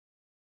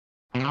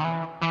Hey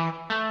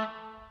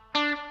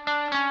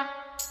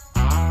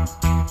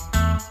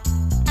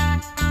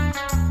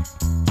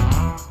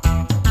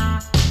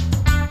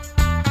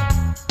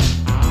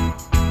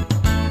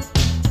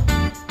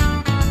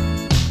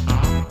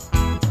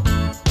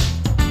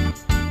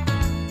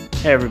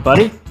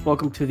everybody,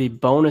 welcome to the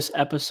bonus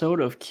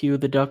episode of Cue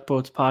the Duck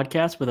Boats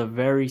podcast with a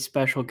very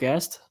special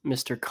guest,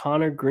 Mr.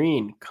 Connor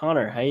Green.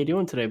 Connor, how you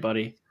doing today,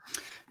 buddy?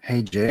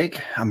 Hey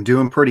Jake, I'm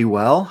doing pretty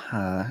well.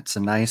 It's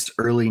a nice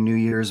early New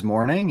Year's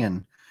morning,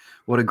 and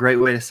what a great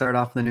way to start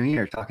off the new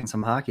year, talking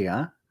some hockey,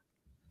 huh?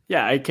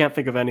 Yeah, I can't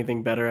think of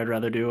anything better I'd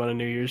rather do on a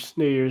New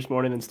Year's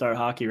morning than start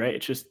hockey, right?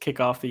 It's just kick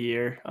off the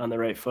year on the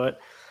right foot.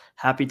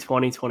 Happy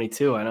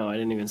 2022. I know I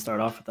didn't even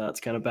start off with that. It's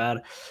kind of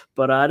bad.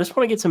 But I just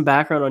want to get some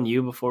background on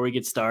you before we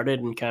get started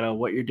and kind of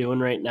what you're doing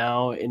right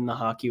now in the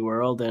hockey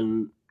world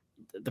and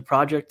the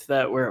project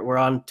that we're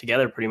on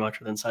together pretty much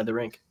with Inside the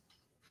Rink.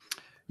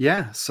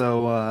 Yeah,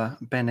 so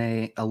been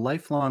a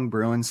lifelong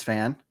Bruins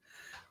fan.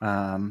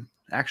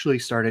 Actually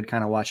started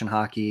kind of watching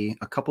hockey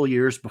a couple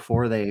years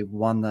before they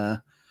won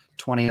the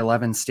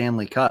 2011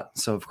 Stanley Cup.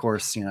 So of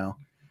course,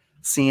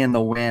 seeing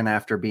the win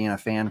after being a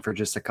fan for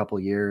just a couple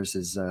years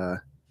is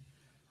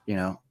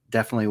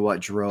definitely what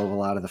drove a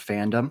lot of the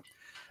fandom.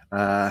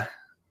 And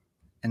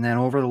then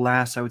over the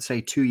last, I would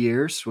say 2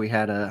 years, we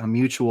had a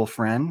mutual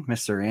friend,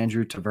 Mr.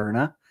 Andrew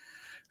Taverna,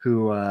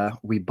 who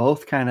we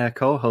both kind of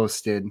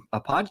co-hosted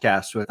a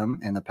podcast with him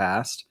in the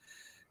past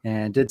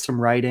and did some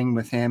writing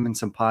with him and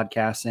some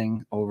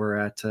podcasting over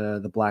at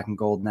the Black and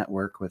Gold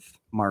Network with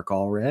Mark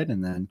Allred,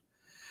 and then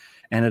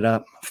ended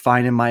up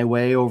finding my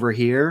way over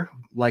here,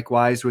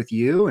 likewise with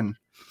you, and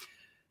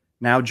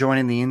now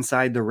joining the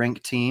Inside the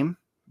Rink team,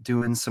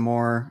 doing some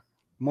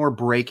more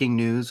breaking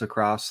news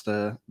across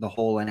the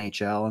whole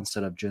NHL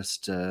instead of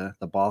just the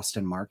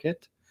Boston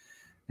market,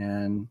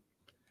 and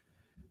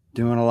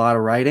doing a lot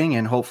of writing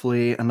and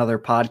hopefully another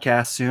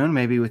podcast soon,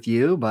 maybe with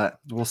you, but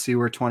we'll see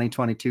where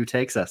 2022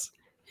 takes us.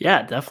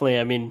 Yeah, definitely.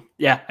 I mean,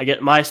 yeah, I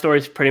get my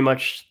story's pretty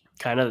much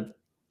kind of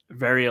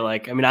very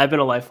I've been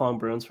a lifelong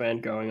Bruins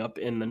fan growing up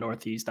in the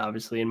Northeast,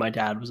 obviously, and my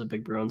dad was a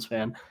big Bruins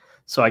fan.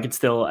 So I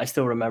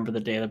still remember the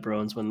day the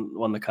Bruins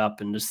won the cup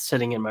and just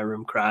sitting in my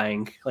room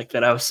crying like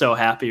that. I was so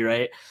happy,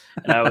 right?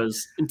 And I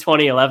was in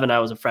 2011, I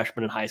was a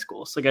freshman in high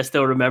school. So I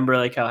still remember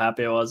how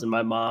happy I was. And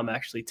my mom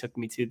actually took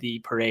me to the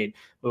parade.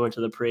 We went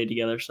to the parade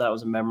together. So that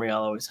was a memory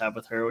I'll always have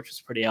with her, which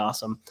was pretty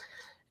awesome.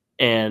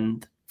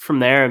 And from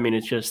there, I mean,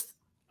 it's just,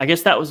 I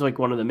guess that was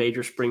one of the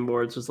major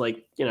springboards was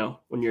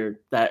when you're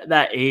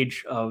that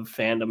age of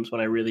fandoms, when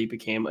I really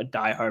became a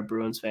diehard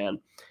Bruins fan.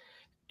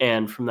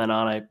 And from then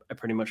on, I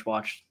pretty much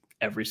watched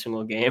every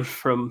single game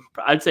from,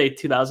 I'd say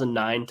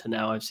 2009 to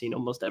now. I've seen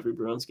almost every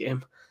Bruins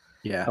game.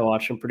 Yeah. I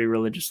watch them pretty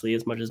religiously,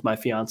 as much as my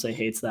fiance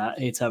hates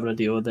having to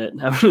deal with it and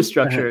having to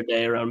structure a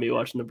day around me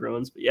watching the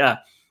Bruins. But yeah,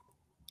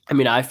 I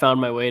mean, I found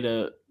my way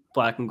to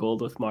Black and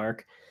Gold with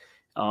Mark,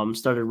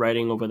 started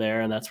writing over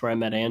there, and that's where I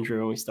met Andrew,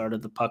 and we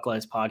started the Puck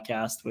Lies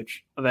podcast,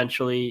 which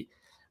eventually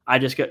I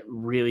just got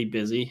really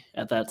busy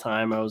at that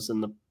time. I was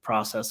in the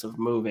process of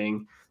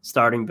moving,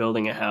 starting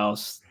building a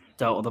house,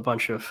 dealt with a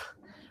bunch of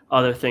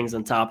other things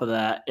on top of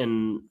that.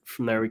 And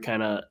from there,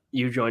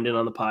 you joined in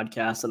on the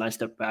podcast and I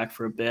stepped back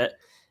for a bit.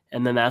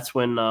 And then that's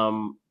when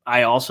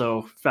I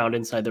also found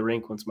Inside the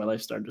Rink once my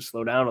life started to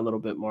slow down a little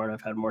bit more and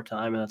I've had more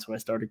time. And that's when I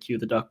started Cue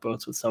the Duck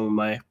Boats with some of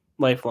my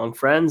lifelong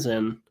friends,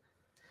 and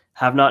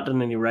have not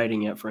done any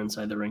writing yet for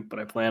Inside the Rink, but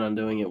I plan on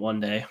doing it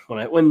one day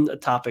when a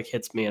topic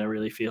hits me and I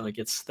really feel like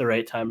it's the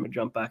right time to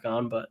jump back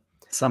on. But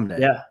someday.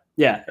 Yeah.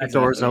 That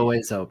Exactly. door's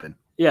always open.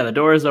 Yeah, the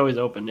door is always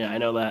open. Yeah, I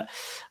know that.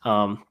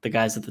 The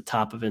guys at the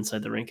top of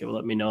Inside the Rink will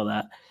let me know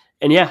that.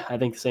 And yeah, I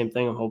think the same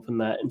thing. I'm hoping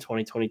that in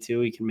 2022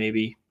 we can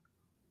maybe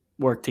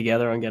work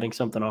together on getting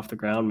something off the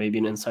ground, maybe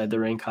an Inside the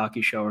Rink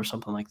hockey show or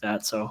something like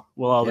that. So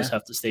we'll all just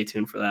have to stay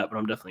tuned for that. But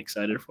I'm definitely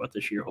excited for what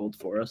this year holds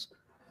for us.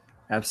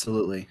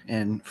 Absolutely.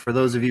 And for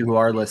those of you who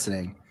are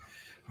listening,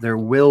 there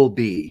will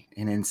be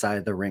an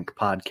Inside the Rink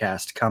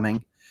podcast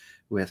coming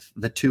with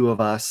the two of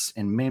us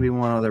and maybe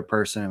one other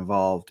person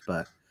involved,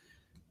 but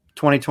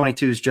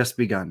 2022 has just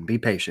begun. Be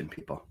patient,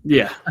 people.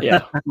 Yeah,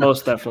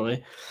 most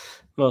definitely.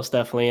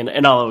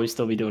 And I'll always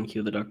still be doing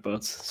Cue the Duck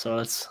Boats.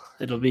 So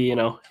it'll be,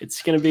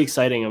 it's going to be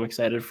exciting. I'm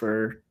excited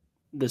for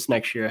this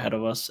next year ahead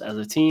of us as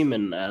a team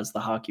and as the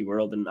hockey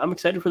world. And I'm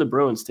excited for the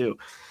Bruins too.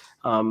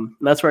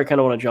 That's where I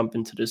kind of want to jump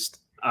into just,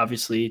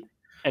 obviously,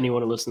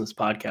 anyone who listens to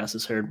this podcast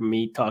has heard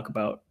me talk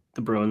about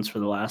the Bruins for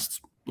the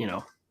last,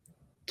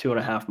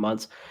 2.5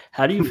 months.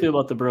 How do you feel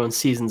about the Bruins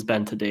season's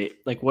been to date?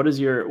 What's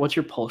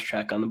your pulse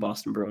check on the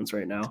Boston Bruins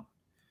right now?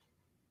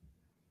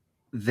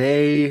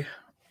 They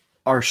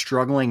are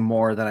struggling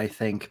more than I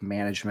think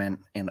management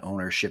and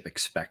ownership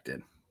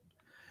expected.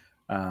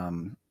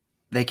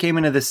 They came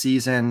into the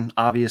season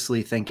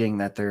obviously thinking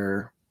that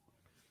their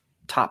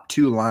top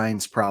two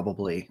lines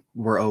probably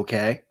were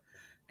okay,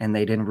 and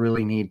they didn't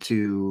really need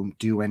to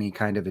do any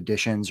kind of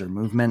additions or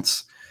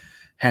movements.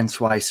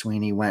 Hence why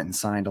Sweeney went and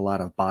signed a lot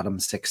of bottom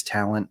six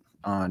talent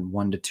on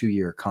 1 to 2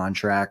 year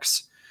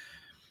contracts.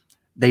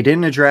 They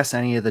didn't address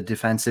any of the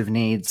defensive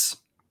needs,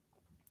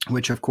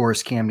 which of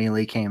course Cam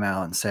Neely came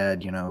out and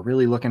said,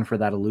 really looking for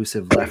that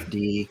elusive left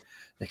D,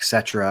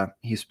 etc.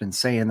 He's been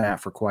saying that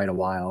for quite a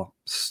while.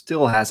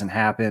 Still hasn't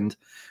happened.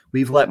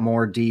 We've let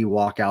more D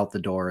walk out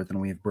the door than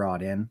we've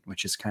brought in,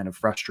 which is kind of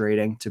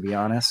frustrating, to be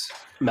honest.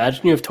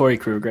 Imagine you have Torrey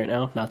Krug right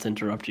now, not to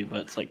interrupt you,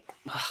 but it's like,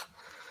 ugh.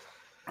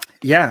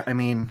 Yeah, I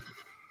mean,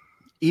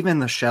 even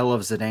the shell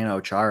of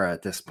Zdeno Chara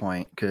at this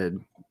point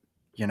could,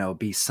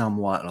 be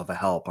somewhat of a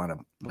help on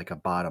a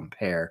bottom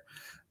pair,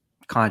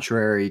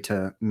 contrary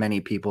to many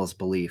people's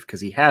belief,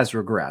 because he has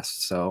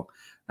regressed. So,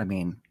 I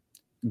mean,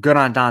 good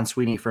on Don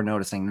Sweeney for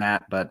noticing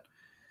that, but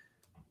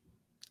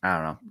I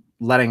don't know.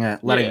 Letting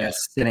a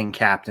sitting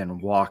captain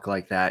walk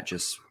like that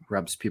just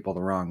rubs people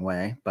the wrong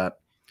way.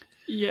 But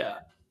yeah,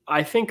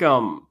 I think to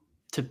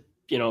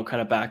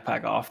kind of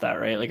backpack off that,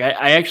 right? Like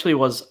I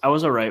was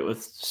all right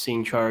with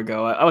seeing Chara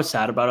go. I was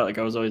sad about it. Like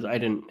I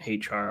didn't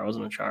hate Chara. I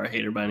wasn't a Chara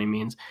hater by any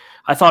means.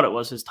 I thought it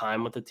was his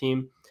time with the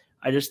team.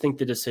 I just think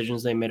the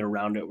decisions they made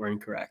around it were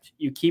incorrect.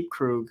 You keep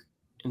Krug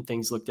and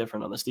things look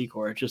different on the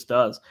D-core. It just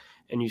does.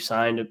 And you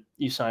signed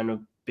a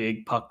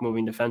big puck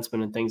moving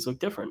defenseman and things look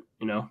different,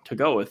 to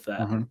go with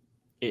that. Mm-hmm.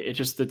 It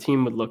just, the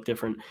team would look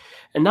different.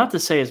 And not to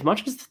say, as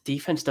much as the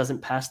defense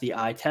doesn't pass the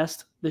eye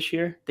test this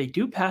year, they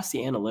do pass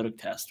the analytic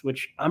test,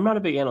 which I'm not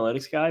a big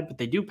analytics guy, but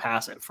they do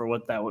pass it for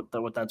what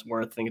that's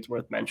worth. I think it's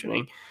worth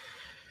mentioning.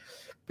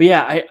 But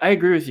yeah, I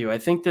agree with you. I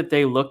think that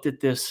they looked at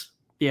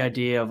the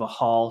idea of a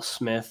Hall,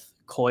 Smith,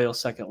 Coyle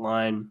second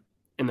line,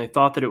 and they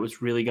thought that it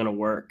was really going to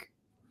work.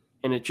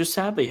 And it just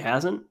sadly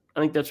hasn't. I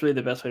think that's really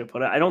the best way to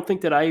put it. I don't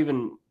think that I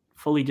even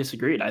fully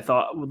disagreed. I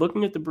thought,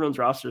 looking at the Bruins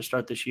roster to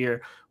start this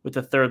year with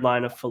the third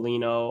line of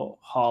Foligno,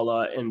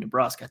 Haula, and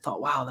DeBrusk, I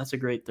thought, wow, that's a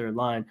great third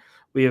line.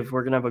 We're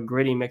going to have a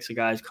gritty mix of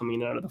guys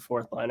coming out of the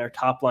fourth line. Our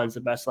top line's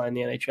the best line in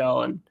the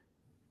NHL, and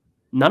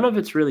none of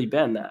it's really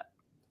been that.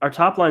 Our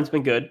top line's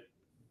been good.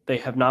 They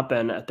have not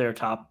been at their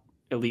top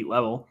elite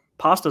level.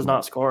 Pasta's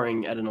not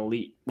scoring at an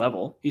elite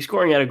level. He's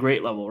scoring at a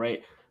great level,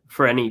 right?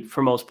 For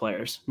most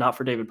players, not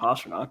for David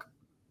Pastrnak.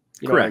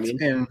 Correct. I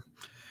mean? And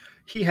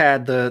he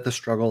had the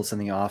struggles in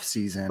the off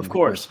season, of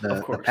course,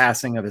 the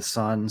passing of his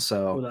son.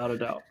 So without a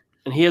doubt,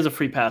 and he has a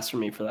free pass for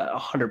me for that,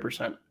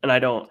 100%. And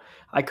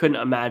I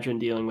couldn't imagine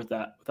dealing with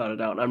that without a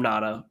doubt. And I'm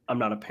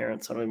not a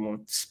parent, so I don't even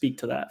want to speak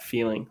to that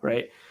feeling,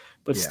 right?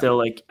 But still,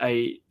 like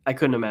I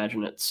couldn't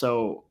imagine it.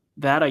 So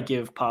that I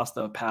give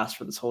Pasta a pass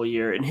for this whole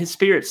year, and his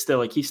spirit's still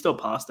like he's still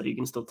Pasta. You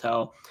can still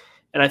tell,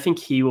 and I think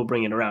he will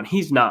bring it around.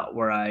 He's not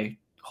where I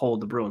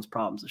hold the Bruins'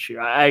 problems this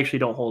year. I actually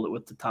don't hold it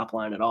with the top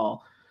line at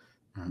all.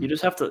 You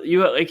just have to,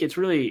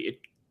 it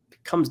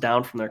comes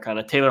down from there kind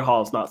of. Taylor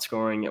Hall is not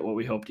scoring at what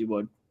we hoped he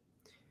would.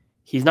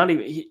 He's not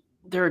even,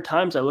 there are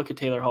times I look at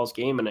Taylor Hall's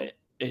game and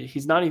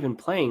he's not even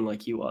playing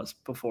like he was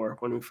before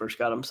when we first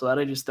got him. So that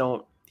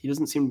he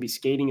doesn't seem to be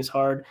skating as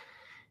hard.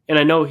 And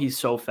I know he's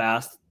so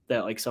fast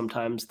that like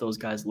sometimes those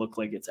guys look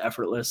like it's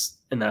effortless,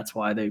 and that's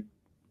why they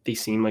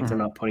seem like they're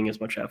not putting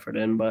as much effort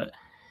in. But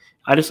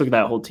I just look at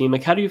that whole team.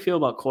 Like, how do you feel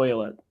about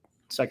Coyle at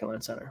second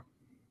line center?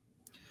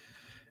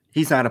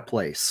 He's out of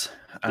place.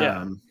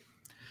 Yeah.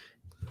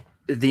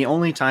 The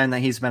only time that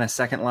he's been a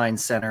second line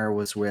center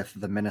was with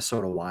the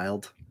Minnesota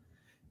Wild,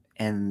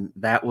 and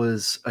that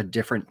was a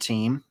different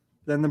team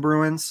than the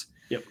Bruins.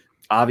 Yep.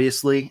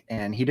 Obviously,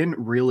 and he didn't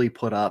really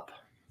put up,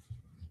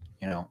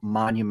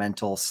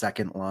 monumental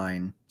second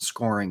line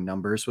scoring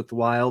numbers with the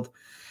Wild.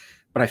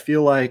 But I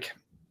feel like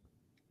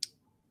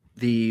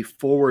the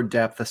forward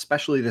depth,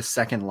 especially the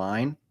second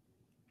line,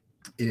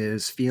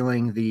 is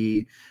feeling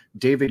the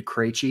David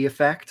Krejci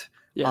effect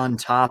on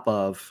top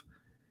of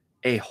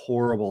a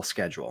horrible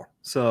schedule.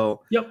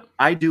 So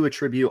I do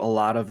attribute a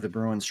lot of the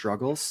Bruins'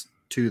 struggles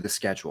to the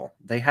schedule.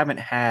 They haven't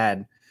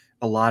had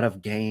a lot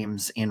of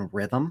games in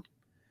rhythm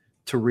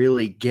to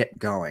really get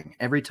going.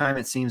 Every time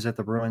it seems that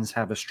the Bruins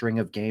have a string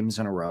of games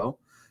in a row,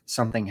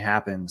 something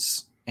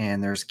happens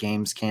and there's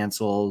games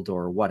canceled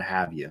or what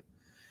have you.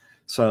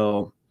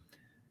 So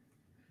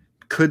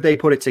could they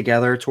put it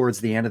together towards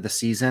the end of the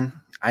season?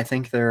 I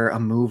think they're a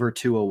move or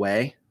two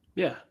away.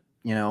 Yeah.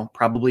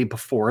 Probably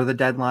before the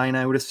deadline,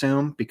 I would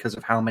assume, because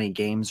of how many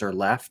games are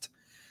left,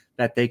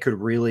 that they could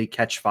really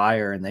catch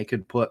fire and they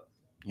could put,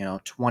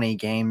 20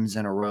 games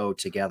in a row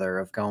together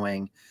of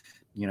going,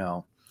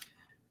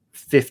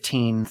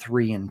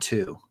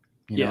 15-3-2,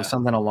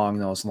 something along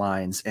those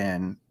lines,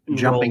 and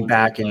jumping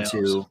back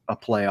into a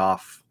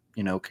playoff,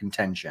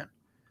 contention.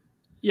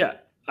 Yeah,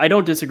 I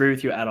don't disagree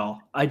with you at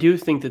all. I do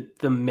think that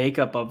the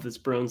makeup of this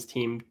Bruins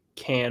team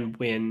can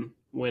win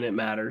when it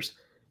matters,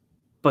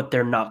 but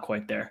they're not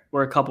quite there.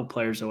 We're a couple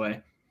players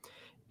away,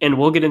 and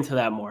we'll get into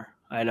that more.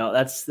 I know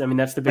that's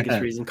the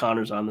biggest reason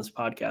Connor's on this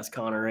podcast.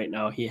 Connor right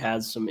now, he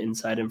has some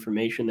inside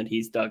information that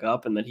he's dug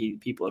up and that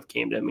people have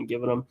came to him and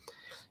given him.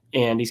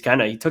 And he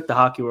took the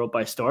hockey world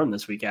by storm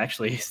this week.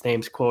 Actually, his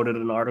name's quoted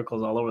in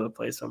articles all over the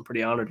place. So I'm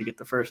pretty honored to get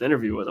the first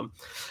interview with him,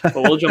 but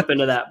we'll jump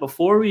into that.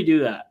 Before we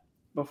do,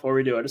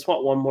 I just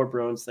want one more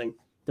Bruins thing.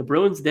 The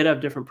Bruins did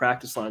have different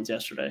practice lines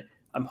yesterday.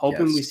 I'm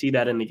hoping we Yes. see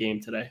that in the game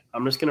today.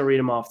 I'm just going to read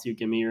them off to you.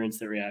 Give me your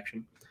instant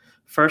reaction.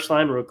 First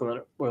line,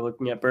 we're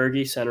looking at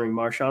Berge centering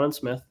Marchand and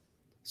Smith.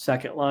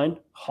 Second line,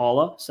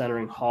 Haula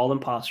centering Hall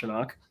and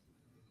Pasternak.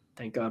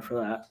 Thank God for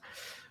that.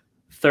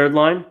 Third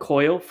line,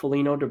 Coyle,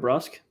 Foligno,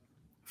 DeBrusque.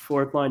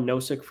 Fourth line,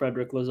 Nosek,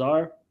 Frederick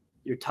Lazar.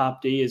 Your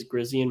top D is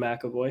Grizzy and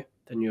McAvoy.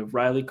 Then you have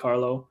Riley,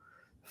 Carlo,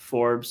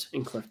 Forbes,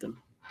 and Clifton.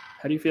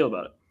 How do you feel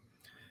about it?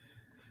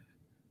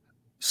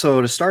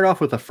 So to start off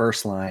with the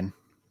first line,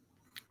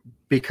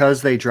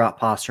 because they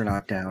dropped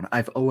Pasternak down,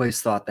 I've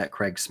always thought that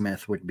Craig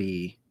Smith would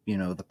be,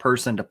 the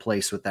person to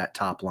place with that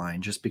top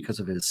line just because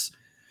of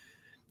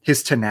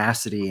his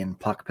tenacity and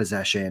puck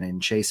possession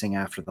and chasing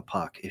after the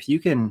puck. If you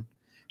can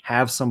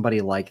have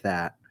somebody like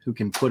that who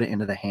can put it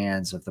into the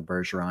hands of the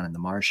Bergeron and the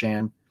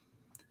Marchand,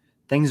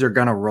 things are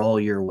going to roll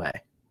your way.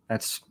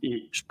 That's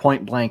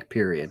point blank,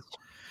 period.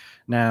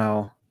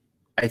 Now,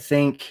 I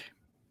think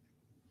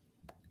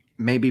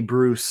maybe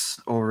Bruce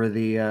over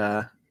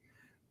the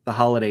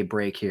holiday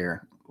break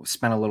here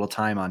spent a little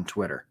time on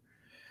Twitter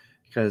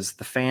because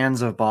the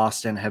fans of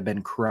Boston have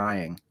been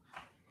crying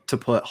to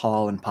put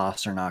Hall and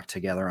Pasternak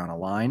together on a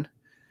line.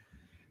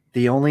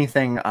 The only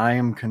thing I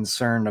am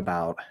concerned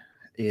about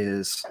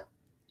is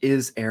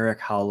Erik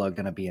Haula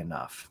going to be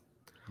enough?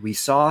 We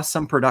saw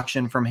some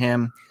production from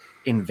him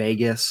in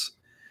Vegas,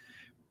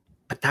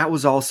 but that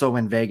was also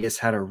when Vegas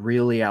had a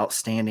really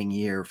outstanding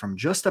year from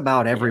just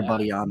about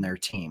everybody on their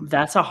team.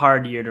 That's a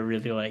hard year to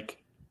really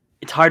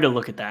it's hard to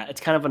look at that.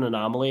 It's kind of an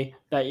anomaly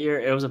that year.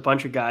 It was a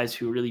bunch of guys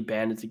who really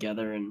banded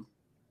together and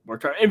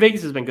worked hard. And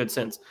Vegas has been good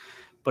since,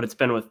 but it's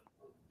been with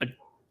a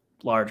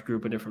large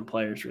group of different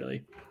players,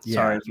 really. Yeah.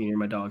 Sorry if you hear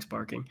my dogs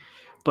barking.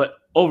 But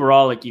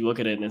overall, you look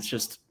at it and it's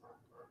just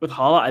with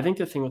Haula, I think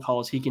the thing with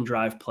Haula is he can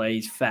drive play.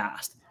 He's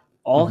fast.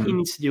 All he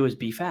needs to do is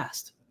be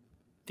fast.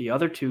 The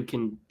other two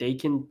can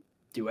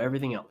do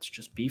everything else.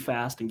 Just be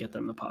fast and get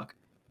them the puck.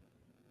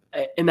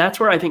 And that's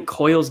where I think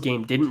Coyle's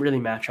game didn't really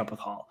match up with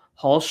Hall.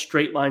 Hall's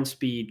straight line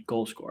speed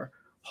goal scorer.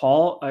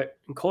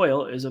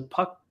 Coyle is a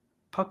puck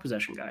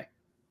possession guy.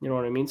 You know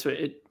what I mean? So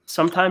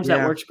sometimes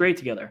that works great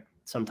together.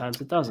 Sometimes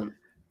it doesn't.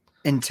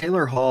 And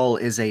Taylor Hall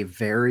is a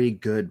very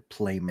good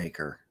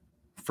playmaker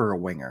for a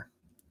winger.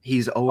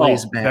 He's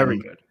always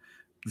been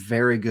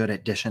very good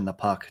at dishing the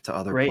puck to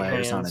other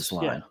players on his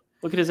line. Yeah.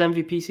 Look at his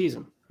MVP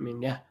season. I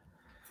mean, yeah.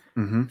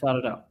 Without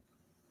a doubt.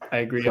 I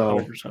agree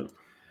 100%.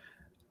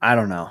 I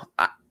don't know.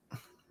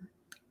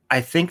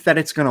 I think that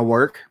it's going to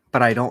work,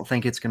 but I don't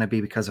think it's going to be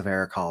because of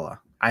Erik Haula.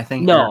 I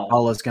think Erik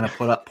Haula is going to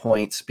put up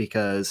points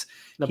because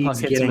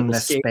he's getting the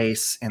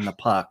space and the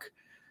puck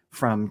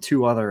from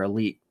two other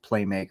elite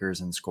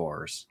playmakers and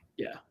scorers.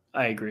 Yeah,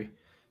 I agree.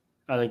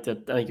 I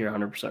think you're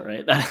 100%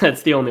 right.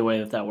 That's the only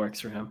way that works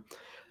for him.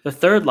 The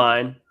third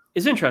line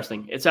is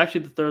interesting. It's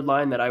actually the third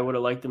line that I would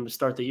have liked them to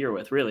start the year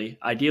with, really.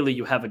 Ideally,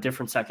 you have a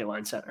different second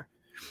line center,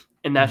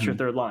 and that's your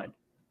third line.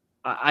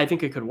 I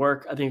think it could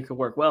work. I think it could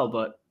work well,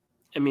 but,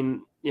 I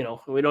mean, we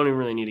don't even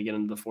really need to get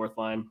into the fourth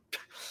line.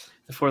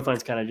 The fourth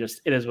line's kind of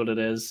just, it is what it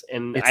is,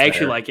 and I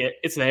actually like it.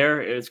 It's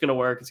there. It's going to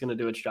work. It's going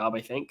to do its job,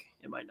 I think.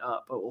 It might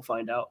not, but we'll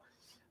find out.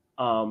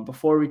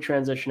 Before we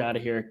transition out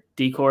of here,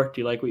 Decor,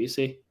 do you like what you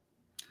see?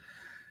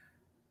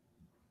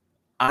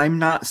 I'm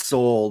not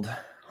sold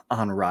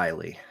on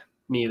Riley.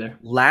 Me either.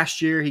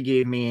 Last year, he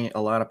gave me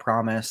a lot of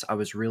promise. I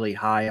was really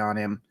high on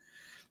him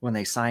when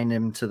they signed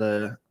him to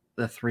the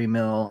 $3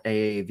 million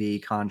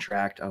AAV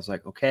contract. I was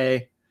like,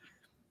 okay,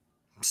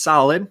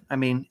 solid. I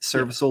mean,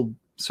 serviceable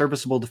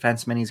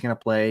defenseman. He's going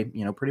to play,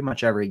 pretty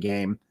much every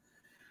game,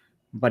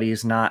 but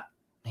he's not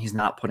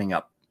putting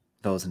up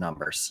those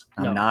numbers.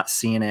 I'm not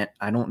seeing it.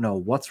 I don't know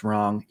what's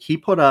wrong. He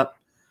put up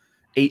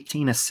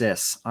 18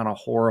 assists on a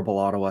horrible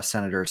Ottawa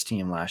Senators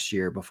team last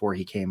year before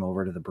he came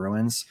over to the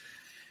Bruins.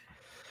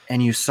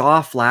 And you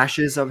saw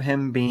flashes of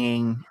him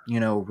being,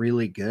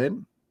 really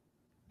good,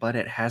 but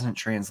it hasn't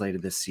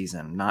translated this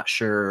season. Not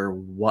sure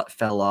what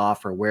fell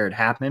off or where it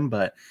happened,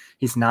 but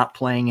he's not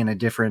playing in a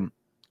different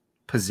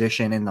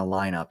position in the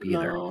lineup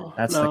either.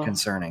 That's the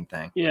concerning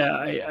thing. Yeah,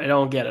 I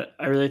don't get it.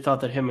 I really thought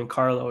that him and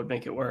Carlo would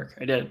make it work.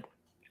 I did.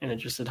 And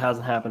it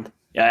hasn't happened.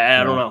 Yeah,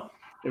 I don't know.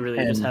 It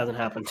really just hasn't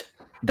happened.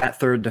 That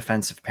third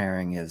defensive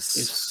pairing is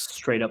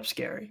straight up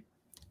scary.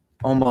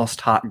 Almost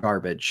hot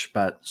garbage,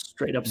 but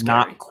straight up scary.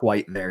 Not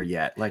quite there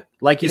yet.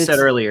 Like you said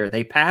earlier,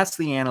 they pass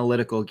the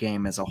analytical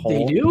game as a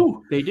whole.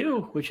 They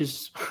do, which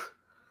is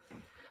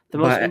the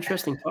most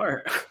interesting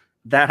part.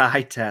 That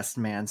eye test,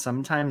 man,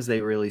 sometimes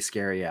they really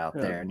scare you out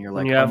there, and you're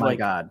like, oh my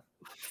God.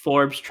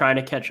 Forbes trying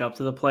to catch up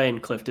to the play,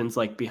 and Clifton's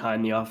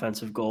behind the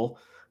offensive goal.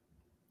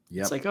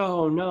 Yep. It's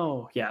oh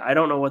no. Yeah, I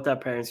don't know what that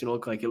pairing's going to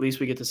look like. At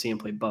least we get to see him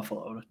play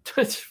Buffalo.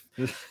 Get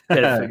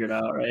it figured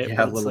out, right?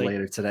 Yeah, a little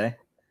later today.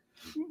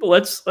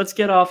 Let's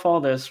get off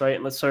all this, right?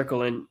 And let's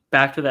circle in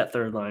back to that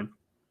third line.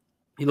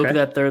 You look at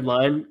that third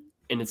line,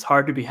 and it's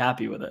hard to be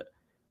happy with it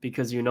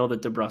because that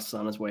DeBrusque is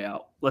on his way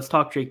out. Let's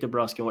talk Jake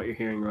DeBrusque and what you're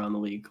hearing around the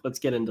league. Let's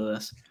get into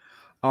this.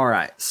 All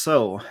right.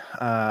 So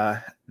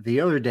the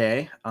other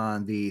day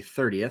on the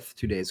 30th,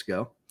 2 days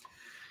ago,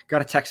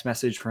 got a text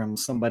message from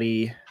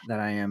somebody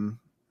that I am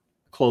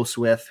close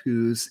with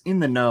who's in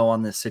the know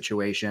on this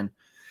situation.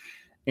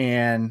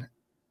 And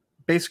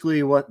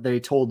basically what they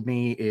told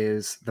me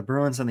is the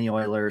Bruins and the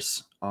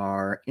Oilers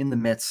are in the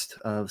midst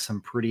of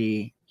some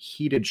pretty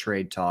heated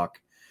trade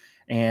talk.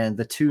 And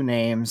the two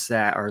names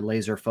that are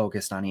laser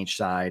focused on each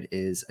side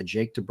is a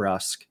Jake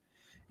DeBrusk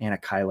and a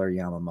Kyler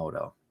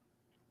Yamamoto.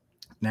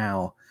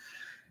 Now,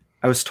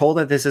 I was told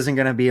that this isn't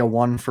going to be a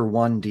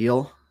 1-for-1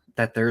 deal,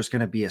 that there's going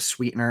to be a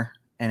sweetener,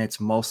 and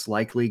it's most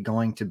likely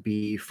going to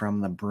be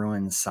from the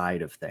Bruins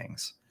side of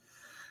things.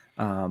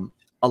 A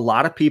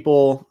lot of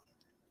people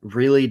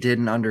really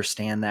didn't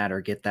understand that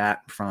or get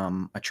that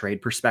from a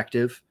trade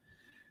perspective.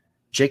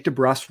 Jake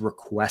DeBrusk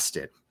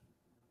requested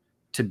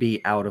to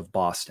be out of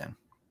Boston,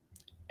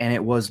 and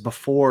it was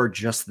before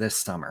just this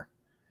summer.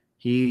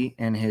 He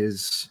and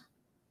his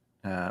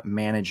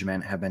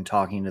management have been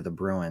talking to the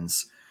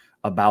Bruins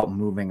about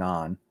moving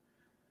on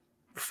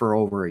for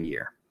over a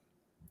year.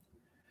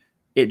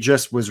 It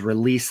just was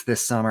released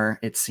this summer,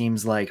 it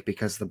seems like,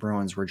 because the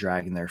Bruins were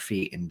dragging their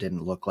feet and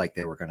didn't look like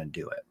they were going to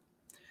do it.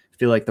 I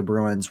feel like the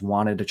Bruins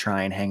wanted to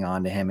try and hang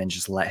on to him and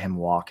just let him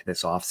walk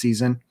this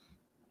offseason.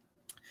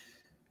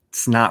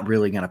 It's not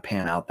really going to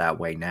pan out that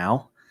way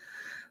now.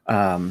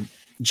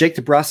 Jake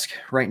DeBrusk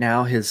right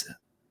now, his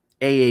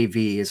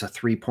AAV is a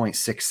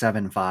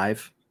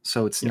 3.675.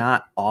 So it's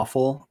not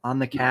awful on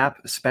the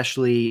cap,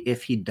 especially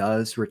if he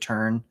does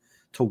return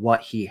to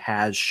what he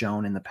has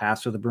shown in the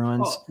past with the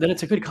Bruins. Oh, then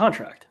it's a good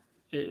contract.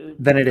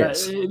 Then it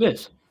is. It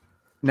is.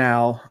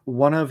 Now,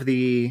 one of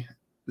the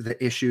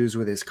issues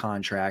with his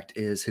contract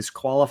is his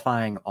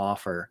qualifying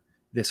offer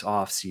this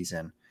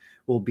offseason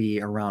will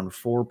be around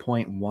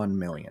 $4.1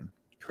 million.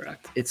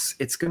 Correct.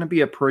 It's going to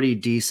be a pretty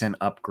decent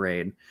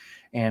upgrade.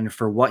 And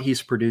for what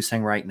he's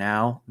producing right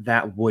now,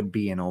 that would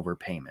be an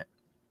overpayment.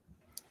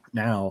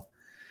 Now,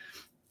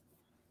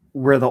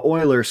 where the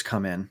Oilers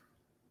come in,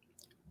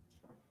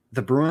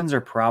 the Bruins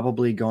are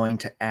probably going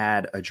to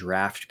add a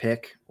draft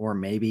pick or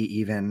maybe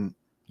even,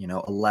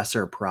 a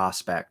lesser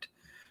prospect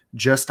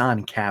just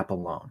on cap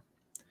alone.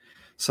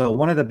 So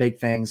one of the big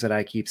things that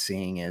I keep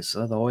seeing is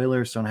the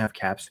Oilers don't have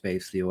cap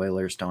space. The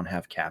Oilers don't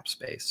have cap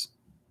space.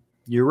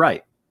 You're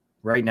right.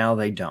 Right now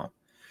they don't.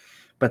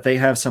 But they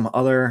have some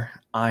other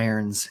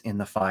irons in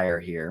the fire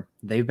here.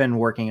 They've been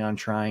working on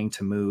trying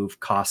to move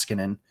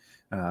Koskinen,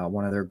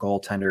 one of their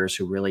goaltenders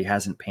who really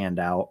hasn't panned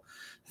out.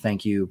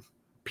 Thank you,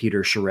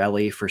 Peter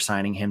Chiarelli, for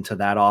signing him to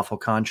that awful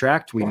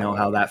contract. We know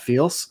how that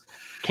feels.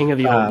 King of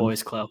the old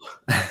boys club.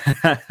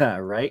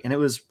 Right?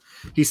 And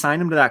he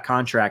signed him to that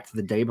contract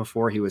the day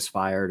before he was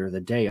fired or the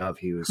day of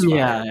he was fired.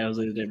 Yeah, it was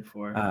like the day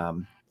before.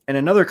 And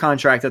another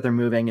contract that they're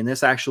moving, and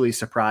this actually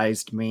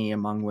surprised me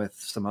among with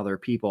some other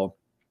people,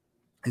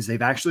 is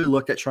they've actually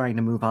looked at trying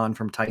to move on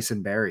from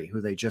Tyson Barrie,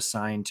 who they just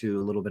signed to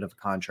a little bit of a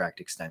contract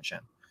extension.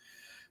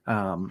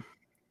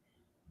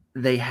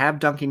 They have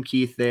Duncan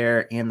Keith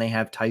there, and they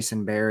have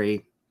Tyson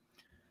Barrie.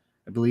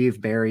 I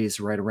believe Barrie's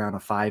right around a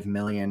 $5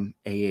 million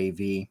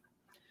AAV.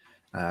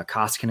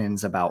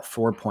 Koskinen's about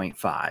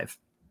 4.5.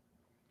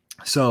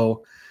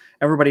 So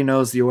everybody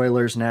knows the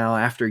Oilers now,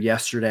 after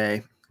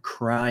yesterday,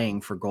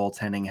 crying for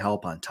goaltending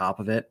help on top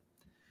of it.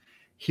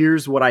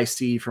 Here's what I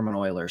see from an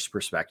Oilers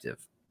perspective.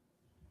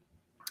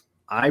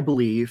 I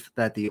believe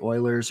that the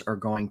Oilers are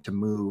going to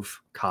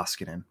move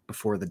Koskinen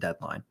before the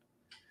deadline,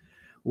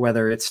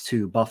 whether it's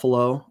to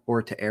Buffalo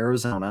or to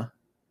Arizona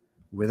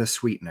with a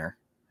sweetener.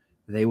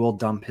 They will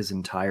dump his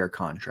entire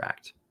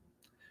contract.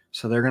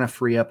 So they're going to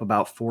free up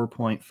about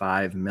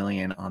 $4.5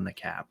 million on the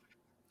cap.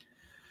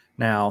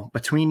 Now,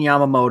 between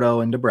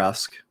Yamamoto and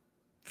DeBrusk,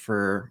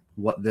 for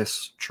what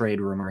this trade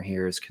rumor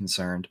here is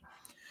concerned,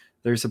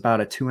 there's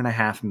about a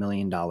 $2.5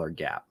 million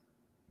gap.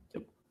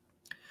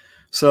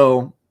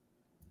 So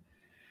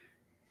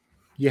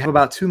you have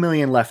about $2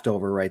 million left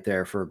over right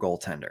there for a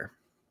goaltender.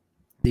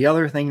 The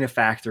other thing to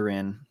factor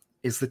in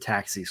is the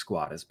taxi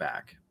squad is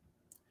back.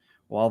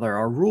 While there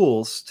are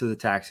rules to the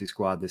taxi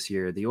squad this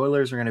year, the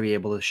Oilers are going to be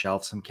able to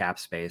shelf some cap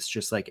space,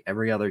 just like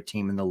every other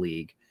team in the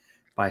league,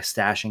 by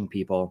stashing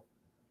people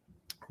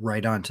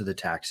right onto the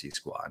taxi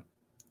squad.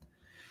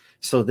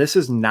 So this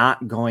is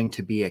not going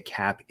to be a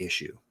cap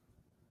issue,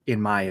 in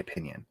my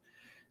opinion.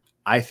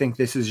 I think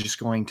this is just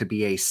going to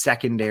be a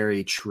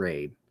secondary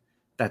trade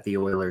that the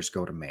Oilers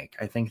go to make.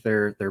 I think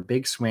their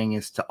big swing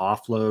is to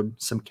offload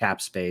some cap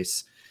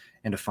space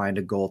and to find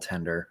a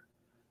goaltender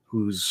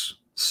who's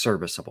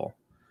serviceable.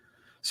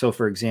 So,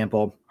 for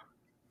example,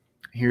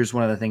 here's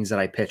one of the things that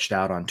I pitched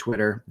out on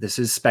Twitter. This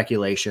is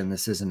speculation.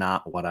 This is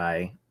not what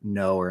I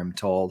know or am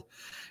told.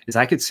 Is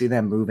I could see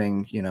them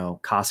moving,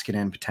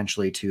 Koskinen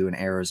potentially to an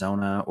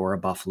Arizona or a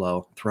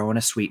Buffalo, throw in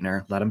a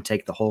sweetener, let them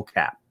take the whole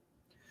cap.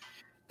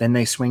 Then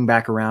they swing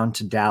back around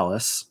to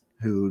Dallas,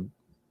 who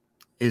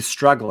is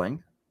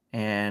struggling,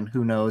 and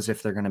who knows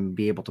if they're going to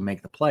be able to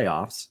make the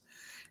playoffs.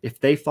 If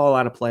they fall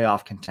out of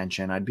playoff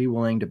contention, I'd be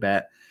willing to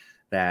bet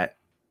that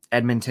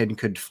Edmonton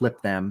could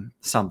flip them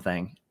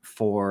something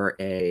for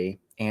a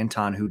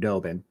Anton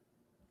Khudobin,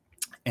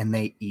 and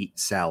they eat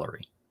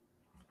salary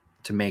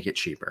to make it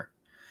cheaper.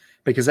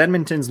 Because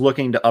Edmonton's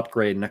looking to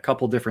upgrade in a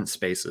couple different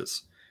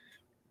spaces.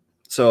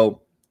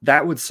 So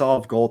that would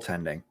solve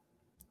goaltending.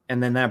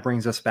 And then that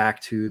brings us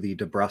back to the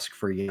DeBrusk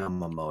for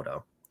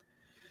Yamamoto.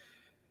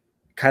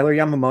 Kyler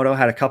Yamamoto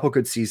had a couple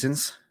good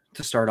seasons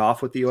to start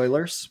off with the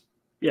Oilers.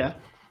 Yeah.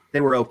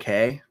 They were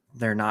okay.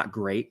 They're not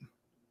great.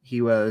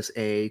 He was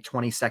a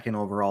 22nd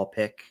overall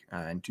pick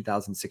in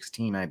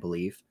 2016, I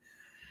believe.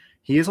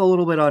 He is a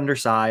little bit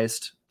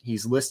undersized.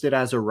 He's listed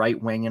as a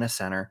right wing and a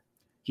center.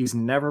 He's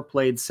never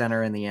played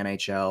center in the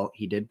NHL.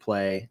 He did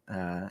play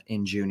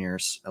in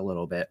juniors a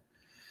little bit.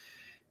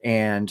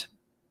 And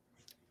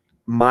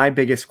my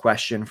biggest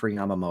question for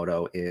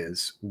Yamamoto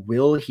is,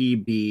 will he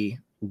be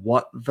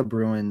what the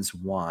Bruins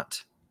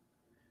want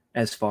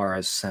as far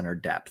as center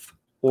depth?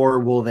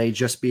 Or will they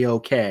just be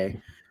okay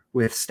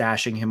with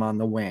stashing him on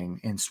the wing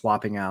and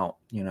swapping out,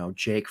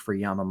 Jake for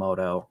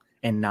Yamamoto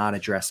and not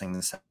addressing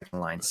the second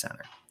line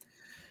center?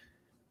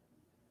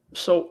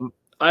 So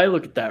I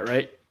look at that,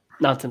 right?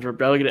 Not to interrupt,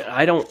 but I look at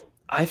it.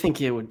 I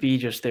think it would be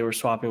just they were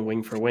swapping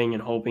wing for wing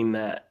and hoping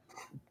that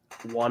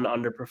one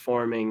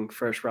underperforming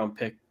first round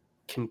pick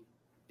can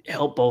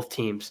help both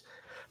teams.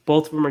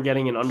 Both of them are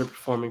getting an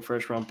underperforming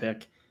first round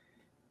pick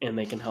and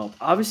they can help.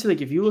 Obviously,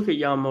 like if you look at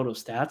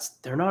Yamamoto's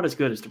stats, they're not as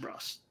good as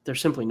DeBrusk. They're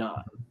simply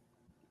not.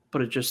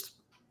 But it's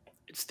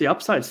the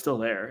upside still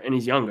there, and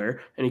he's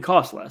younger and he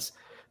costs less.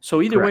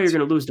 So either way, you're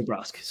going to lose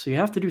DeBrusk. So you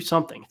have to do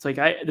something. It's like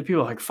the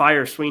people like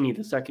fire Sweeney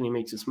the second he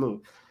makes this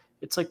move.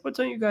 It's like, what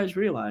don't you guys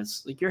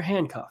realize? Like you're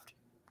handcuffed.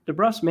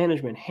 DeBrusk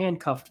management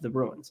handcuffed the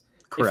Bruins.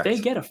 Correct. If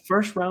they get a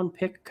first round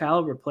pick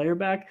caliber player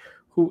back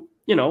who,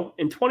 in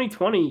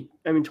 2019,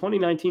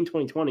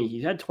 2020,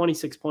 he had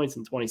 26 points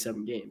in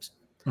 27 games.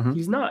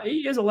 Mm-hmm.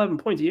 He has 11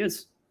 points. He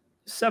has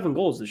 7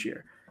 goals this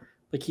year.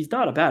 Like he's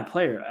not a bad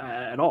player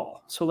at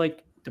all. So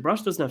like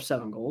DeBrusk doesn't have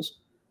 7 goals.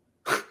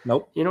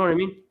 Nope. You know what I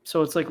mean?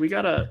 So it's like we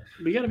gotta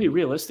be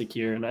realistic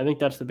here, and I think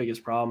that's the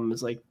biggest problem.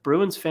 Is like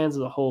Bruins fans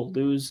as a whole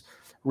lose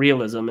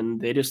realism,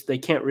 and they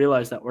can't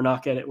realize that we're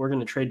going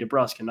to trade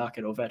DeBrusk and not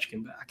get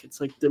Ovechkin back.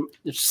 It's like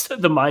it's just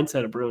the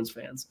mindset of Bruins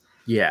fans.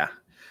 Yeah.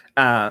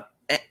 And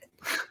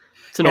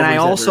I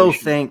also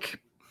think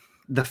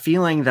the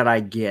feeling that I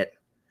get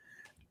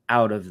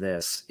out of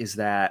this is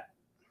that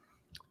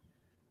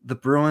the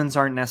Bruins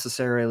aren't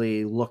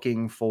necessarily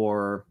looking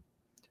for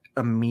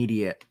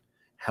immediate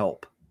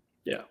help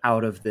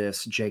out of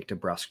this Jake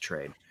DeBrusk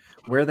trade.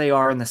 Where they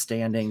are in the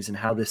standings and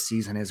how this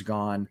season has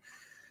gone,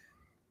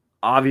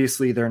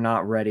 obviously they're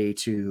not ready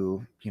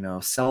to,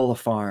 sell the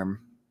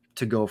farm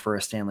to go for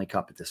a Stanley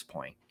Cup at this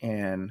point.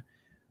 And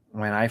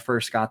when I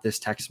first got this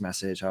text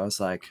message, I was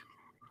like,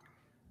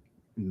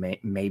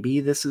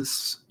 maybe this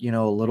is, a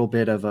little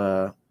bit of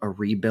a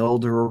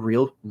rebuild or a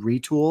real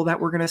retool that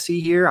we're going to see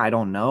here. I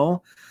don't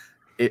know.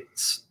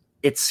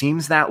 It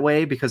seems that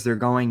way because they're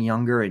going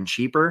younger and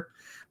cheaper,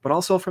 but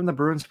also from the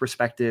Bruins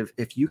perspective,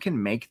 if you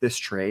can make this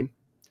trade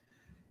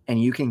and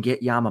you can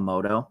get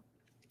Yamamoto,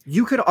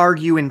 you could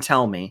argue and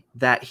tell me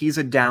that he's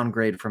a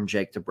downgrade from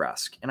Jake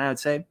DeBrusk. And I would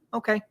say,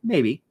 okay,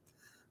 maybe,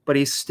 but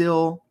he's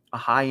still a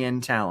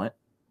high-end talent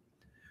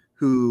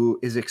who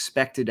is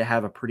expected to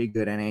have a pretty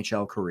good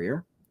NHL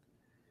career.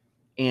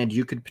 And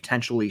you could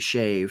potentially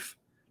shave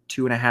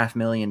 $2.5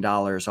 million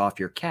off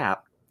your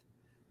cap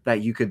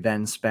that you could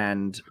then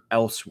spend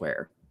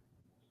elsewhere,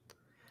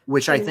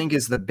 which I think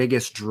is the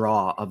biggest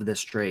draw of this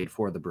trade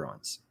for the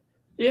Bruins.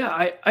 Yeah,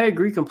 I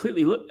agree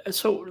completely.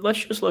 So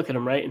let's just look at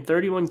him, right? In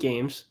 31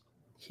 games,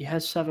 he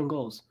has 7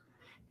 goals.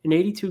 In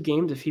 82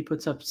 games, if he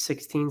puts up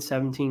 16,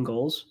 17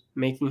 goals,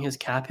 making his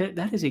cap hit,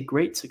 that is a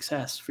great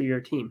success for your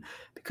team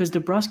because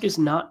DeBrusk is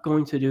not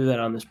going to do that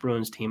on this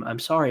Bruins team. I'm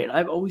sorry. And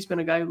I've always been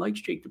a guy who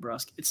likes Jake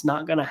DeBrusk. It's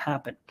not going to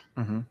happen.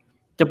 Mm-hmm.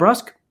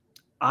 DeBrusk,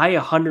 I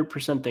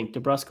 100% think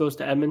DeBrusk goes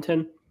to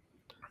Edmonton.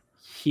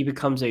 He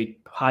becomes a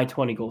high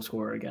 20 goal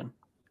scorer again.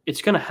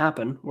 It's going to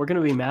happen. We're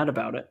going to be mad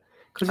about it.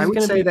 I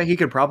would say that he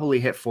could probably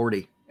hit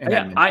 40.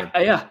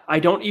 I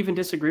don't even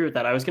disagree with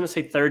that. I was going to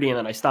say 30 and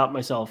then I stopped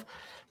myself.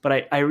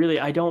 But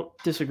I don't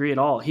disagree at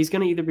all. He's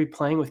going to either be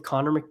playing with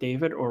Connor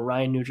McDavid or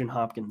Ryan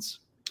Nugent-Hopkins.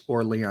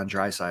 Or Leon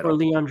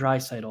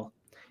Draisaitl.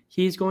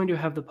 He's going to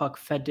have the puck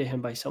fed to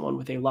him by someone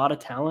with a lot of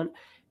talent.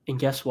 And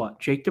guess what?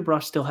 Jake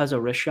DeBrusk still has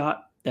a wrist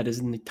shot that is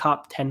in the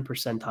top 10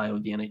 percentile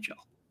of the NHL.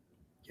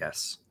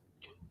 Yes.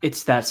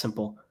 It's that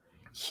simple.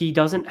 He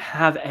doesn't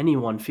have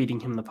anyone feeding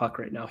him the puck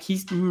right now.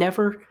 He's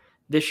never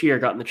this year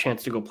gotten the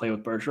chance to go play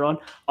with Bergeron.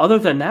 Other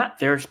than that,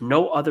 there's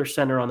no other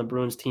center on the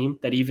Bruins team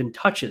that even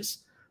touches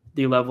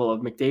the level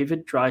of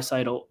McDavid,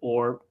 Draisaitl,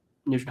 or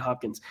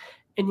Nugent-Hopkins.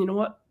 And you know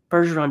what?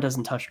 Bergeron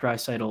doesn't touch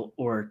Draisaitl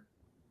or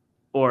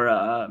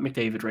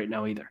McDavid right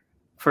now either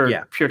for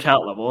pure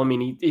talent level. I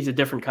mean, he's a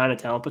different kind of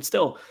talent, but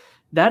still,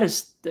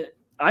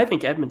 I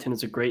think Edmonton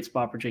is a great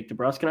spot for Jake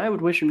DeBrusk, and I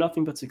would wish him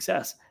nothing but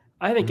success.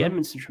 I think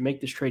Edmonton should make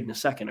this trade in a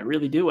second. I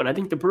really do, and I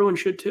think the Bruins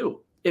should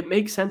too. It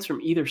makes sense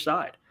from either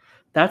side.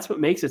 That's what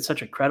makes it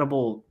such a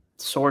credible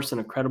source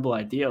and a credible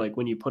idea. Like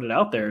when you put it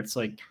out there, it's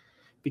like,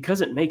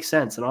 because it makes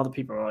sense, and all the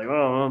people are like,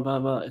 oh, blah,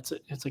 blah.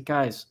 It's like,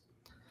 guys,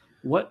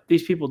 what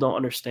these people don't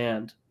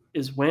understand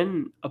is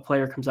when a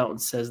player comes out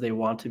and says they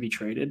want to be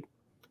traded,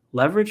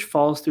 leverage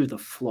falls through the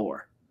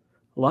floor.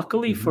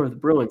 Luckily for the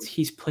Bruins,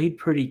 he's played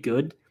pretty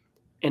good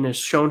and has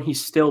shown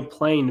he's still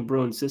playing the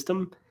Bruins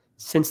system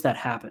since that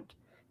happened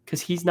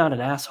because he's not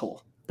an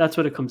asshole. That's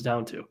what it comes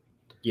down to.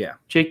 Yeah.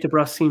 Jake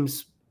DeBrusk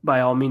seems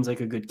by all means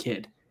like a good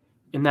kid,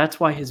 and that's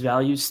why his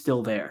value's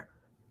still there.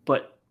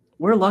 But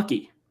we're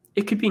lucky.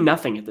 It could be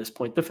nothing at this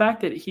point. The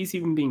fact that he's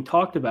even being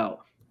talked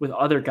about with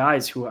other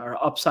guys who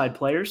are upside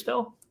players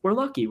still, we're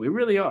lucky. We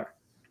really are.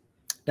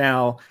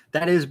 Now,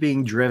 that is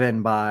being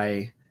driven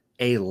by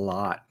a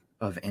lot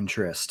of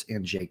interest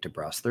in Jake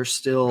DeBrusk. There's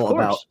still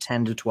about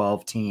 10 to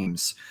 12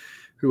 teams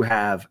who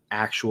have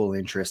actual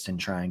interest in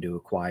trying to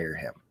acquire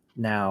him.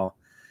 Now,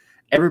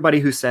 everybody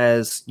who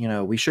says,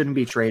 we shouldn't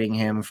be trading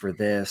him for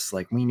this,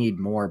 like we need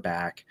more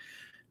back,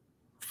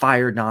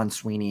 fire Don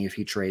Sweeney if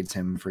he trades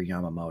him for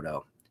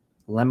Yamamoto.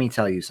 Let me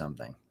tell you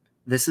something.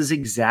 This is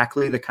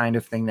exactly the kind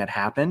of thing that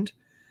happened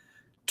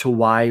to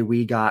why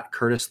we got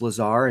Curtis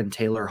Lazar and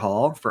Taylor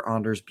Hall for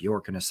Anders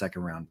Bjork in a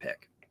second-round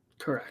pick.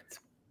 Correct.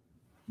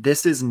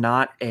 This is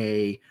not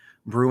a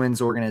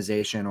Bruins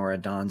organization or a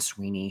Don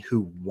Sweeney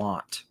who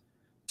want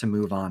to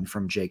move on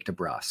from Jake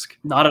DeBrusk.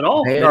 Not at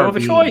all. They don't have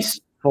a choice.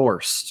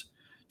 Forced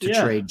to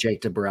trade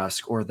Jake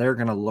DeBrusk, or they're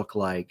going to look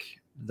like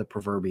the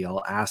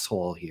proverbial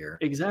asshole here.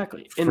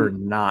 Exactly. For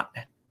not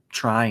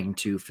trying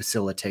to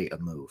facilitate a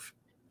move.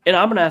 And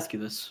I'm going to ask you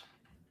this.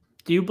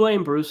 Do you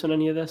blame Bruce in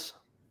any of this?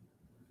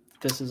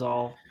 This is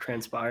all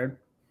transpired?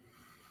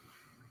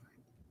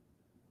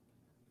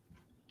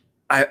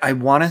 I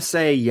want to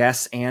say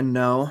yes and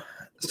no.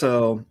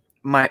 So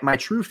my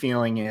true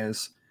feeling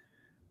is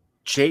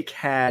Jake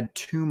had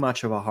too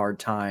much of a hard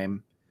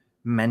time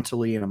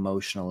mentally and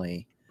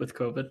emotionally with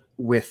COVID,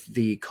 with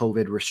the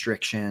COVID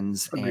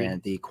restrictions. Agreed.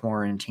 And the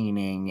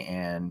quarantining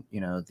and,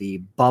 the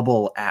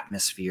bubble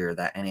atmosphere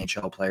that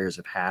NHL players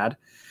have had.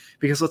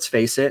 Because let's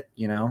face it,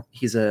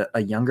 he's a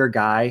younger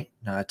guy.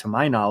 To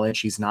my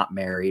knowledge, he's not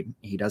married.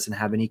 He doesn't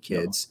have any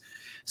kids. No.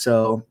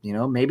 So,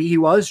 maybe he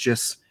was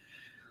just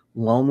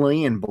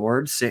lonely and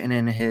bored sitting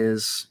in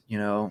his,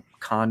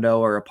 condo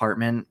or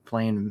apartment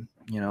playing,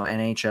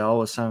 NHL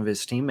with some of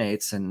his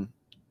teammates, and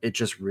it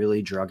just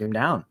really drug him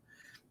down.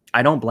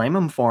 I don't blame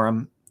him for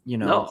him,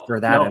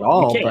 for that at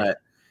all, but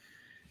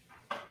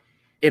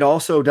it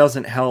also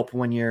doesn't help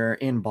when you're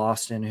in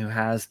Boston, who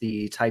has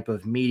the type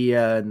of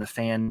media and the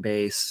fan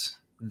base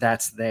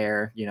that's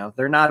there.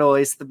 They're not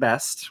always the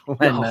best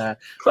when a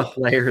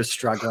player is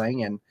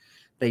struggling, and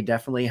they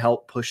definitely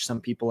help push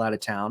some people out of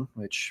town,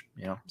 which,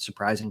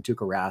 surprising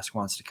Tuukka Rask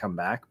wants to come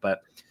back. But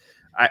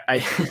I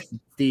think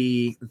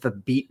the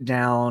beat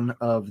down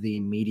of the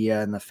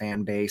media and the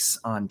fan base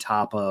on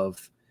top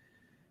of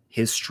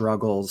his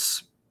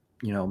struggles,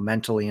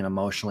 mentally and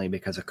emotionally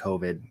because of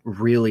COVID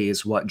really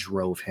is what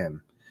drove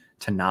him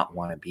to not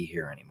want to be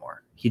here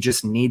anymore. He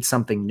just needs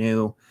something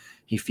new.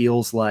 He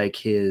feels like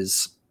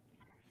his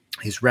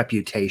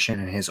reputation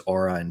and his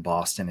aura in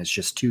Boston is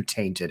just too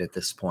tainted at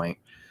this point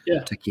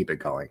to keep it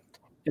going.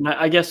 And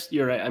I guess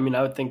you're right. I mean,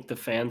 I would think the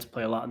fans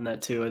play a lot in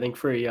that too. I think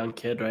for a young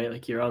kid, right?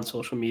 Like you're on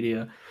social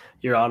media,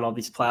 you're on all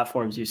these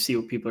platforms, you see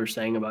what people are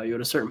saying about you.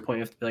 At a certain point,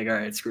 you have to be like, all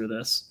right, screw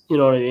this. You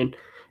know what I mean?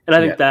 And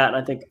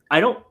I think I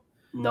don't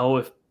know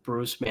if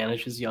Bruce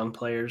manages young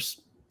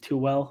players too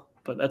well,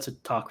 but that's a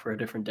talk for a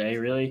different day,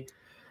 really.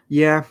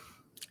 Yeah.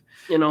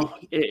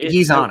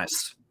 He's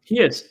honest. He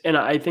is. And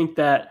I think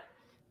that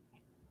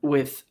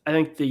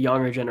the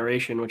younger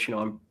generation, which,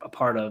 I'm a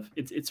part of,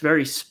 it's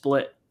very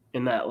split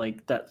in that,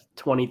 like that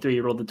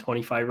 23-year-old to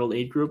 25-year-old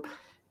age group,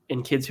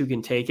 and kids who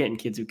can take it and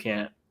kids who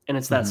can't. And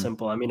it's that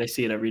simple. I mean, I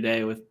see it every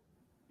day with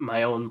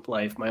my own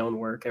life, my own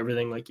work,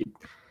 everything. Like,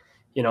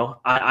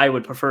 I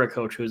would prefer a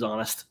coach who's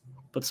honest,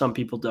 but some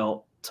people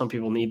don't. Some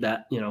people need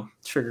that,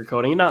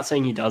 sugarcoating. I'm not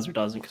saying he does or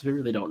doesn't, because we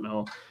really don't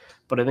know.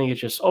 But I think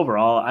it's just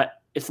overall,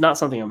 it's not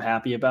something I'm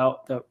happy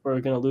about that we're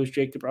going to lose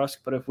Jake DeBrusk.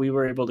 But if we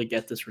were able to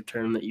get this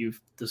return that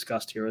you've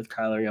discussed here with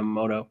Kailer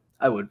Yamamoto,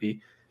 I would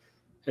be.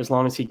 As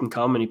long as he can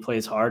come and he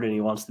plays hard and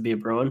he wants to be a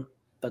Bruin,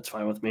 that's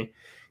fine with me.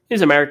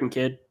 He's an American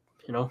kid,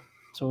 so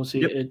we'll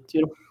see. Yep. It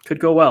could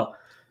go well.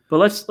 But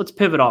let's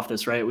pivot off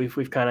this, right?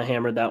 We've kind of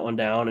hammered that one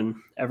down, and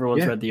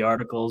everyone's read the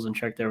articles and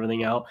checked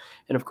everything out.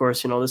 And of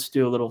course, let's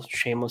do a little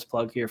shameless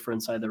plug here for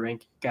Inside the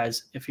Rink.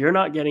 Guys, if you're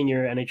not getting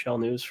your NHL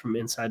news from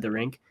Inside the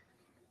Rink,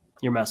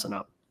 you're messing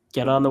up.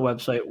 Get on the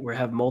website. We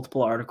have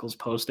multiple articles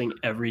posting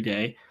every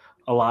day,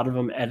 a lot of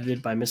them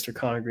edited by Mr.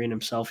 Connor Green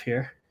himself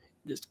here.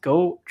 Just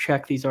go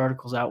check these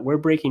articles out. We're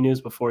breaking news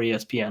before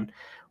ESPN.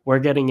 We're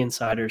getting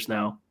insiders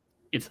now.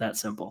 It's that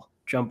simple.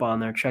 Jump on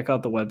there. Check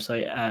out the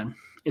website at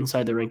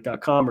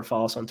InsideTheRink.com or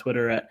follow us on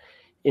Twitter at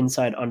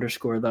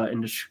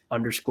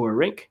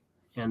inside_the_rink,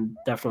 and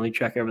definitely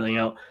check everything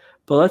out.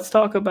 But let's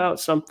talk about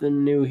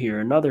something new here.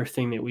 Another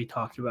thing that we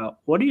talked about.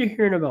 What are you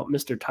hearing about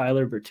Mr.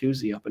 Tyler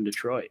Bertuzzi up in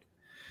Detroit?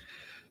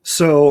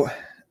 So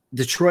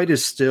Detroit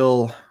is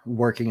still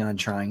working on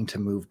trying to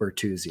move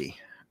Bertuzzi.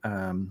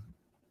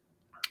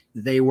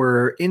 They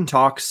were in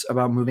talks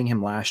about moving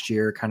him last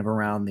year, kind of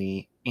around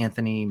the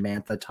Anthony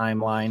Mantha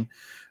timeline,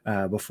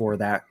 before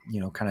that,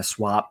 kind of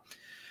swap.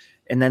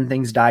 And then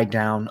things died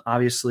down.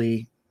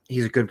 Obviously,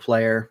 he's a good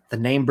player. The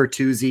name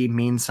Bertuzzi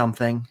means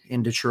something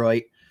in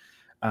Detroit.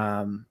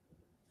 But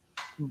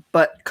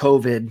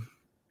COVID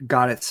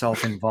got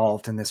itself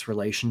involved in this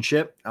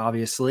relationship,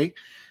 obviously.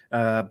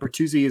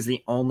 Bertuzzi is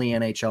the only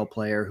NHL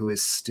player who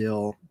is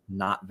still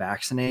not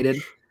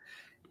vaccinated.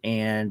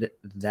 And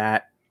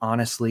that,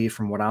 honestly,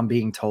 from what I'm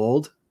being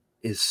told,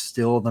 is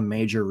still the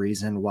major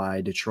reason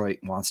why Detroit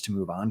wants to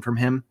move on from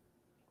him.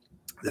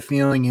 The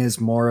feeling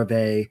is more of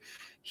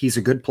he's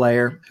a good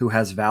player who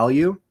has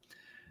value,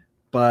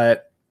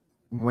 but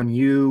when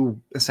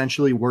you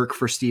essentially work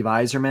for Steve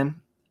Yzerman,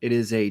 it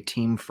is a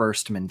team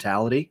first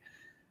mentality.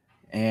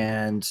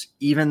 And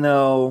even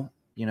though,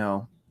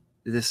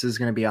 this is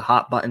going to be a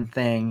hot button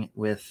thing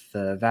with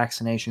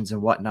vaccinations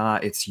and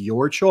whatnot, it's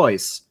your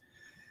choice.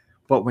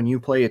 But when you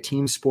play a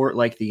team sport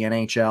like the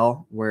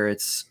NHL, where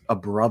it's a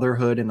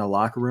brotherhood in the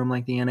locker room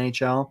like the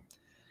NHL,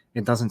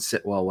 it doesn't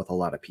sit well with a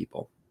lot of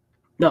people.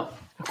 No,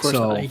 of course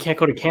not. He can't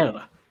go to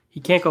Canada. He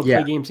can't go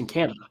play games in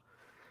Canada.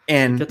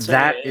 And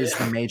that is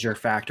the major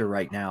factor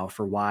right now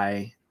for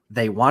why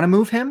they want to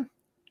move him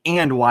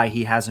and why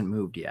he hasn't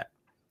moved yet.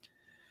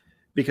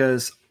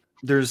 Because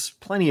there's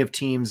plenty of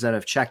teams that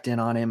have checked in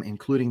on him,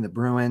 including the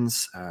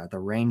Bruins, the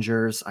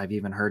Rangers. I've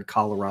even heard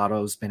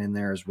Colorado's been in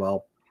there as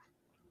well.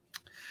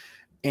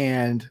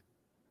 And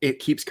it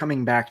keeps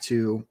coming back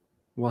to,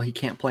 well, he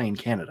can't play in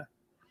Canada.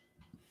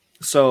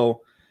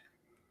 So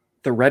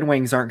the Red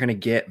Wings aren't going to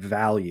get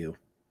value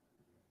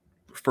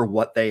for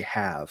what they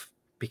have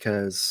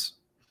because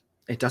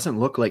it doesn't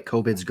look like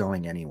COVID's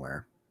going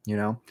anywhere,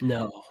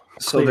 No.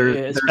 So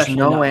there's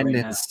no end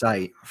in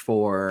sight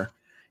for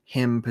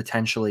him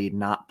potentially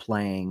not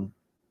playing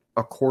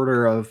a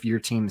quarter of your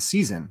team's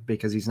season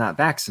because he's not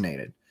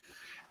vaccinated.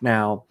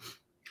 Now,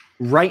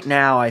 right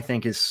now, I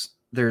think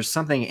there's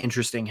something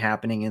interesting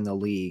happening in the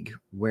league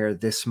where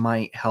this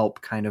might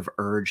help kind of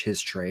urge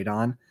his trade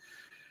on.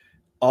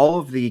 All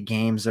of the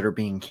games that are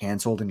being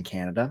canceled in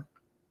Canada,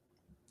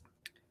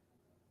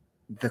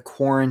 the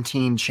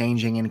quarantine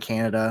changing in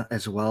Canada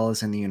as well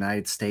as in the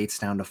United States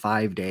down to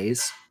 5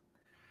 days,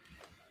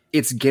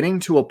 it's getting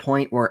to a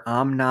point where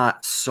I'm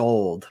not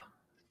sold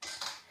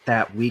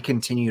that we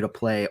continue to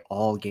play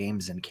all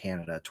games in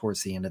Canada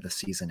towards the end of the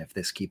season if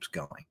this keeps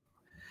going.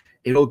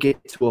 It'll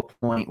get to a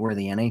point where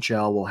the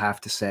NHL will have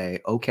to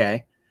say,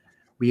 okay,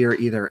 we are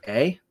either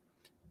A,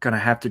 going to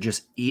have to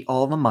just eat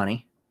all the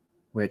money,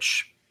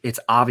 which it's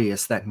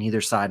obvious that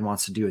neither side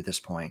wants to do at this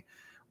point,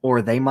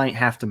 or they might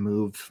have to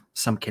move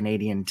some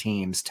Canadian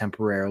teams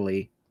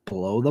temporarily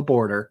below the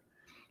border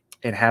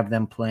and have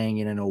them playing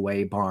in an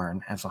away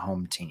barn as a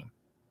home team.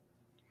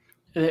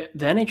 The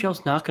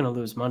NHL's not going to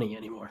lose money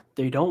anymore.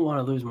 They don't want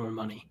to lose more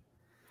money.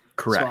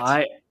 Correct.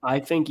 So I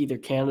think either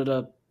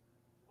Canada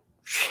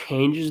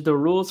changes the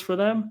rules for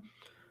them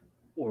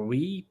or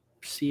we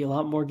see a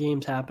lot more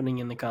games happening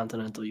in the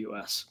continental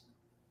U.S.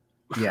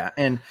 Yeah,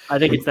 and I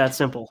think it's that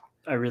simple.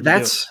 I really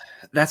do.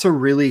 That's a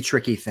really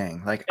tricky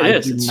thing. Like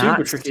it's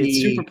super tricky.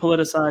 It's super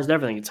politicized.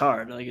 Everything. It's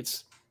hard.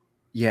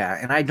 Yeah,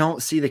 and I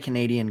don't see the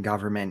Canadian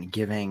government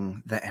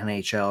giving the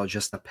NHL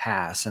just a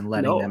pass and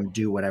letting them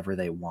do whatever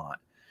they want.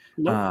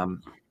 No.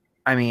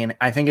 I mean,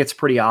 I think it's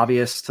pretty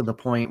obvious to the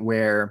point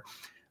where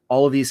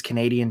all of these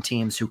Canadian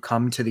teams who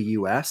come to the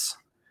U.S.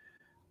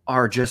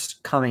 are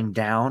just coming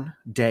down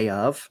day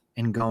of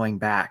and going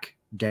back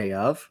day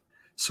of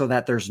so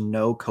that there's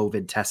no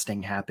COVID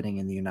testing happening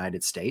in the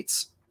United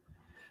States.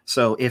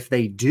 So if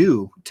they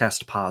do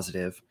test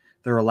positive,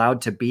 they're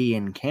allowed to be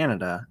in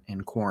Canada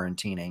in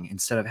quarantining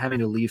instead of having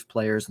to leave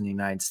players in the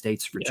United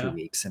States for 2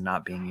 weeks and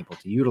not being able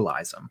to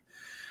utilize them.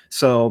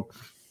 So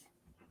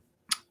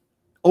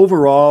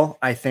overall,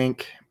 I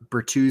think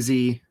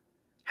Bertuzzi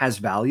has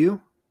value.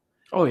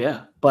 Oh,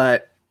 yeah.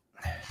 But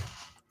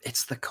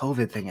it's the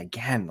COVID thing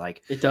again.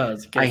 Like it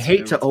does. I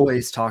hate to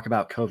always talk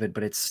about COVID,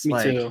 but it's Me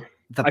like too.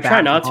 the I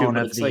try not to, but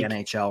of it's the like,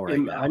 NHL right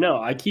now. I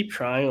know. I keep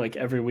trying. Like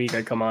every week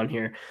I come on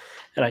here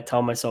and I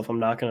tell myself I'm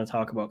not going to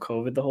talk about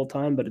COVID the whole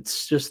time, but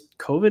it's just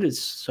COVID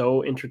is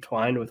so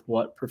intertwined with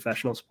what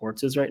professional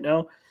sports is right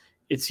now.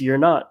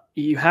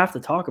 You have to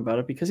talk about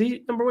it because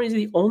number one, he's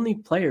the only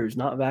player who's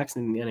not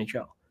vaccinated in the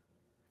NHL.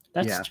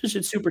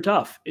 It's super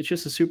tough. It's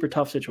just a super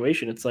tough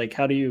situation. It's like,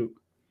 how do you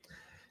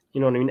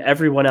know what I mean?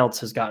 Everyone else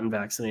has gotten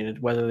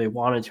vaccinated, whether they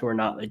wanted to or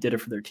not. They did it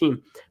for their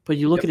team. But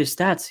you look at his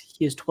stats,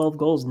 he has 12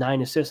 goals,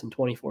 9 assists in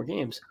 24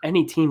 games.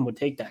 Any team would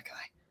take that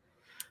guy.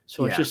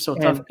 So it's just so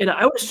tough. And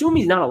I would assume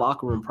he's not a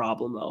locker room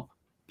problem, though,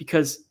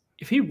 because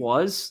if he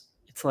was,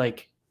 it's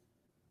like,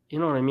 you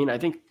know what I mean? I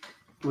think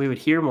we would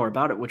hear more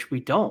about it, which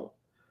we don't.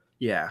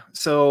 Yeah.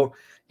 So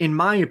in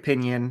my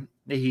opinion,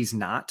 he's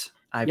not.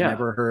 I've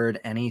never heard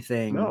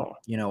anything,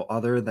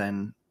 other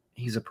than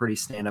he's a pretty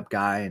stand-up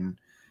guy and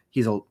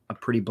he's a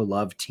pretty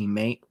beloved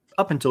teammate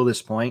up until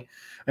this point.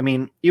 I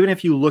mean, even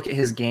if you look at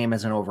his game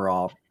as an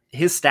overall,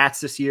 his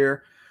stats this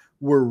year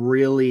were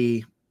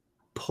really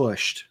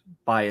pushed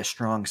by a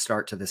strong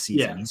start to the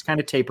season. Yeah. He's kind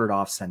of tapered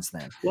off since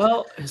then.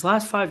 Well, his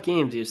last 5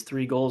 games, he has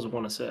 3 goals and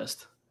 1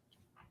 assist.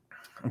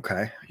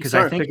 Okay, He's because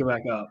starting to pick it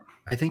back up.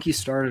 I think he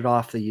started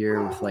off the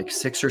year with like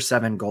 6 or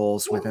 7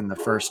 goals within the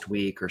first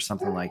week or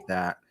something like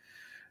that.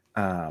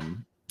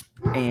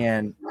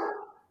 And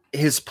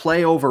his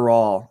play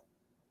overall,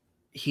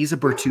 he's a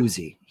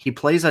Bertuzzi. He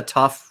plays a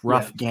tough,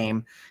 rough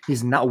game.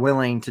 He's not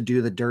willing to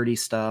do the dirty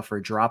stuff or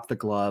drop the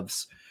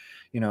gloves.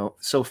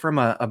 So from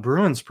a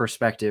Bruins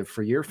perspective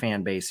for your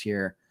fan base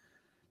here,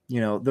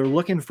 they're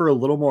looking for a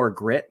little more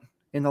grit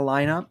in the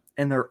lineup,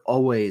 and they're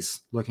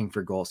always looking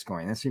for goal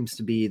scoring. That seems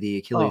to be the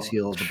Achilles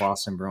heel of the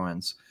Boston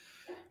Bruins.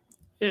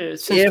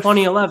 Since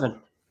 2011.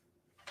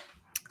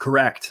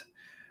 Correct.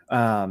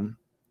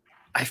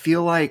 I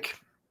feel like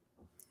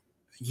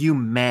you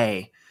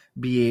may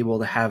be able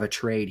to have a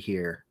trade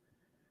here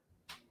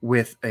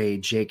with a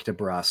Jake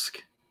DeBrusk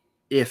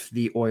if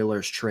the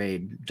Oilers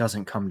trade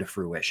doesn't come to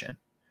fruition,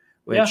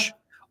 which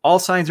all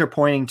signs are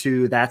pointing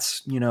to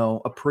that's,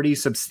 a pretty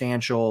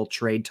substantial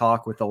trade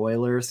talk with the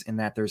Oilers in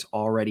that there's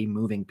already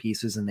moving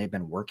pieces and they've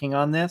been working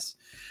on this.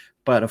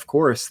 But of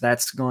course,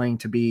 that's going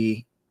to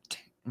be,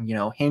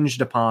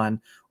 hinged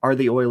upon, are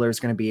the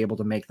Oilers going to be able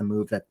to make the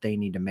move that they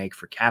need to make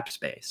for cap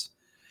space?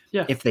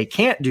 Yeah. If they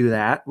can't do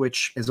that,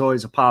 which is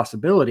always a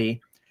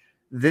possibility,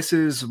 this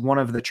is one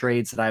of the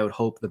trades that I would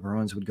hope the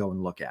Bruins would go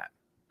and look at.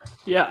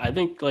 Yeah, I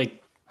think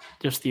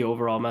just the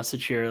overall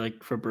message here,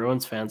 for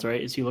Bruins fans,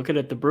 right, is you look at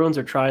it, the Bruins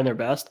are trying their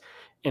best,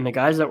 and the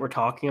guys that we're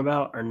talking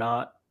about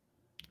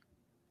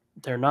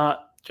they're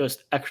not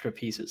just extra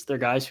pieces. They're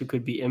guys who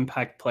could be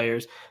impact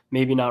players,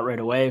 maybe not right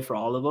away for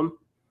all of them.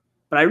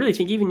 But I really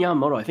think even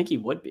Yamamoto, I think he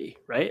would be,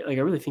 right? I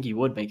really think he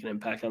would make an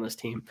impact on this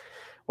team.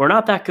 We're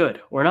not that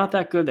good. We're not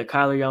that good that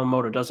Kyler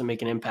Yamamoto doesn't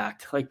make an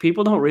impact.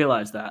 People don't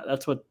realize that.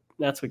 That's what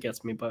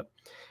gets me. But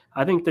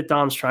I think that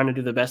Don's trying to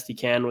do the best he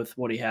can with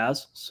what he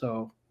has.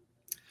 So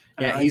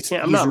yeah, he's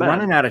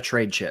running out of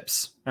trade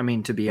chips. I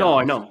mean, to be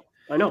honest.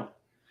 I know.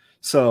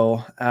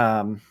 So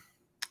to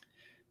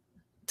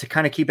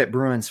kind of keep it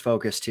Bruins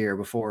focused here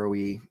before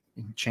we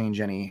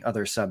change any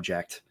other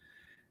subject,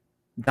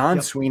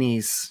 Don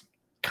Sweeney's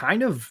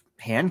kind of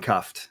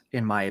handcuffed,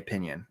 in my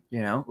opinion.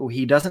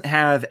 He doesn't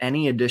have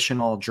any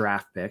additional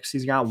draft picks.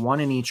 He's got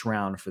one in each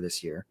round for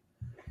this year.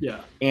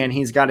 Yeah. And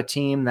he's got a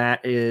team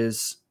that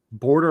is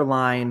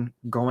borderline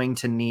going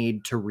to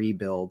need to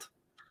rebuild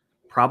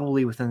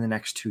probably within the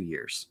next 2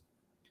 years.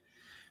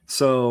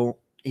 So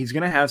he's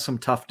going to have some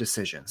tough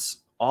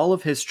decisions. All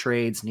of his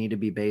trades need to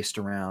be based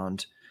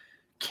around,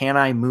 can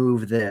I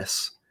move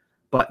this,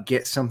 but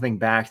get something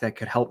back that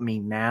could help me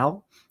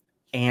now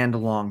and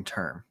long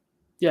term?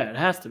 Yeah, it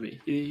has to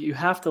be. You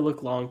have to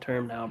look long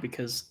term now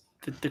because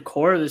the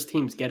core of this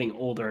team is getting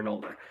older and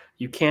older.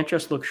 You can't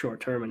just look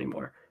short term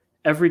anymore.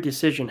 Every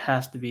decision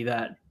has to be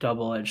that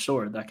double-edged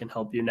sword that can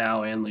help you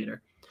now and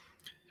later.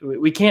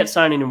 We can't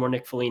sign any more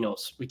Nick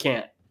Folignos. We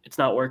can't. It's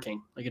not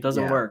working. It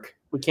doesn't work.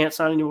 We can't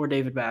sign any more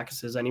David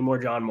Backuses, any more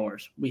John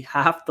Moores. We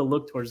have to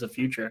look towards the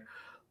future,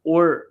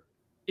 or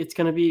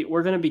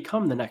we're going to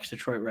become the next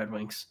Detroit Red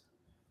Wings.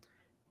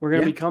 We're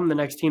going to become the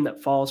next team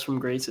that falls from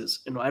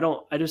graces. And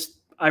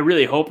I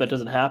really hope that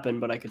doesn't happen,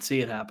 but I could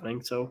see it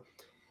happening. So,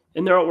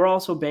 and we're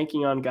also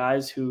banking on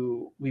guys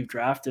who we've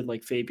drafted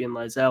like Fabian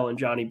Lysell and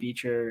Johnny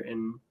Beecher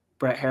and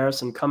Brett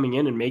Harrison coming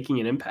in and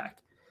making an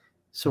impact.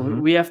 So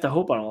we have to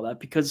hope on all that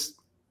because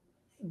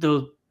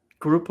the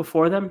group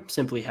before them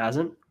simply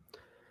hasn't.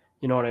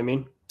 You know what I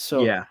mean?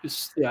 So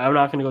I'm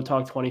not going to go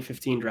talk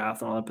 2015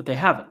 draft and all that, but they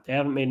haven't. They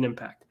haven't made an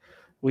impact.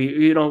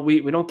 We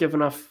don't give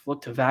enough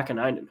look to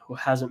Vakanainen, who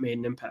hasn't made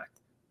an impact.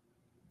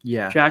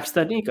 Yeah. Jack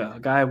Studnicka, a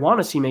guy I want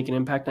to see make an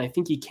impact, and I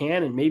think he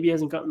can, and maybe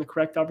hasn't gotten the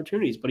correct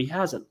opportunities, but he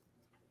hasn't.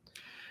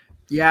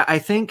 Yeah, I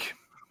think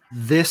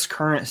this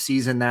current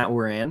season that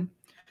we're in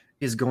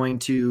is going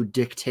to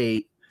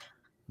dictate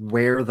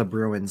where the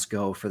Bruins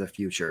go for the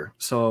future.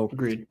 So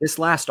Agreed. This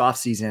last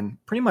offseason,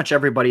 pretty much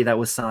everybody that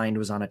was signed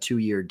was on a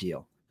 2-year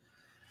deal.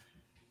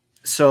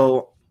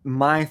 So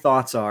my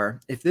thoughts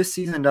are, if this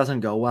season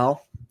doesn't go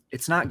well,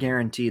 it's not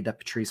guaranteed that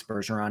Patrice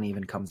Bergeron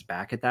even comes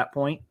back at that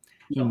point.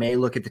 He may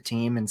look at the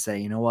team and say,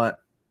 you know what,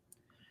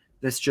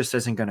 this just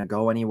isn't going to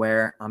go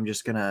anywhere. I'm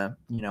just going to,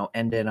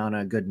 end it on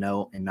a good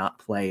note and not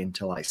play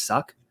until I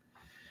suck.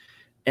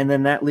 And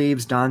then that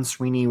leaves Don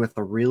Sweeney with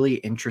a really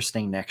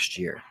interesting next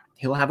year.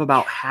 He'll have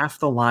about half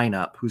the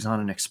lineup who's on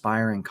an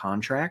expiring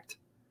contract,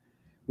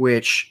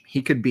 which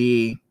he could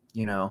be,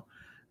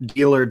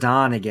 dealer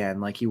Don again,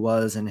 like he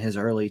was in his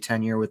early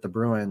tenure with the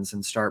Bruins,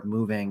 and start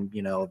moving,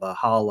 the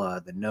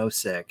Hala, the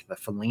Nosek, the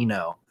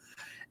Foligno.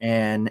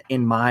 And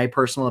in my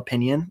personal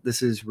opinion,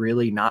 this is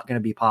really not going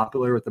to be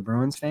popular with the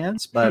Bruins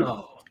fans,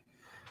 but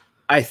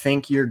I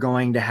think you're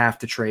going to have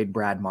to trade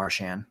Brad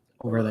Marchand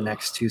over the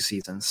next 2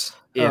 seasons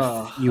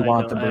if you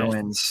want the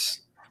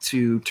Bruins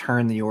to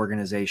turn the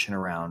organization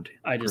around.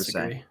 I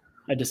disagree.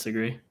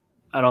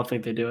 I don't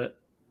think they do it.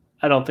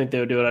 I don't think they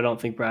would do it. I don't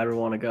think Brad would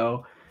want to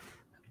go.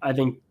 I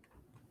don't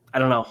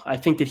know. I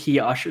think that he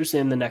ushers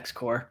in the next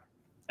core.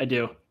 I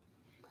do.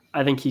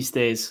 I think he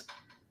stays.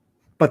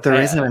 But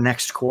there isn't a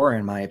next core,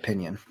 in my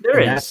opinion.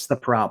 That's the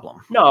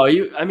problem. No,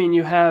 you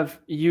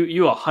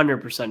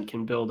 100%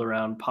 can build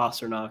around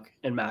Pastrnak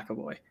and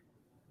McAvoy.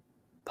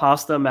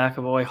 Pasta,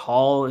 McAvoy,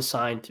 Hall is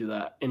signed to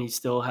that, and he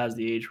still has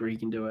the age where he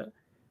can do it.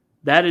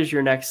 That's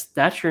your next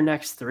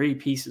 3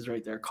 pieces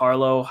right there.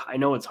 Carlo, I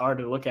know it's hard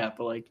to look at,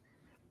 but like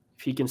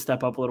if he can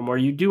step up a little more,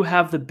 you do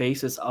have the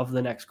basis of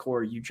the next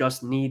core. You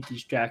just need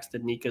these Jack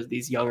Studnickas,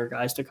 these younger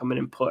guys to come in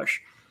and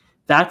push.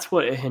 That's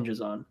what it hinges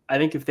on. I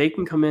think if they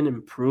can come in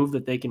and prove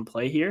that they can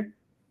play here,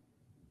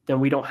 then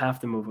we don't have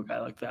to move a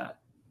guy like that.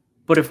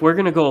 But if we're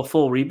going to go a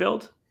full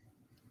rebuild,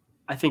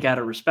 I think out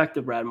of respect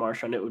to Brad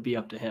Marchand, it would be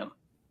up to him.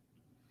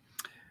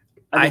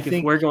 I think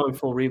if we're going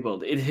full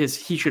rebuild,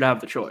 he should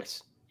have the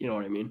choice. You know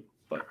what I mean?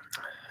 But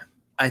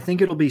I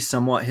think it'll be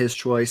somewhat his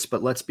choice,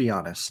 but let's be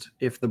honest.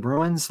 If the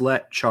Bruins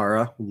let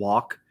Chara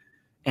walk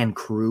and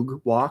Krug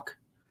walk,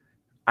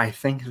 I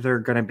think they're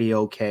going to be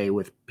okay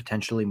with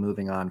potentially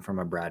moving on from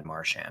a Brad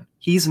Marchand.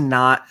 He's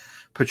not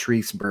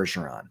Patrice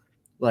Bergeron.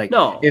 Like,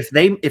 no. If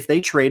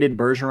they traded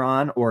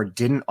Bergeron or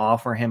didn't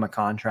offer him a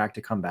contract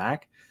to come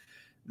back,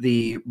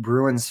 the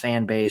Bruins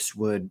fan base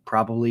would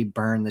probably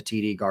burn the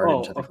TD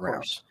Garden to the ground.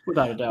 Course.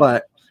 Without a doubt.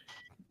 But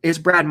is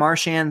Brad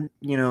Marchand,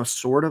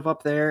 sort of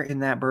up there in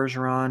that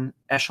Bergeron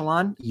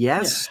echelon?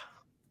 Yes. Yeah.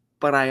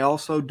 But I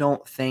also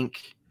don't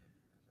think,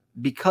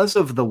 because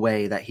of the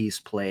way that he's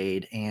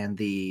played and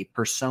the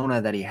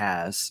persona that he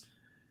has,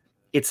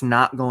 it's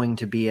not going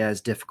to be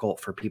as difficult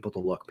for people to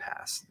look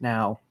past.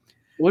 Now,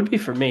 it would be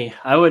for me.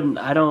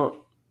 The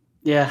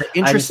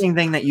interesting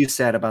thing that you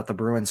said about the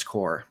Bruins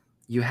core,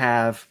 you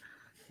have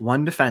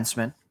one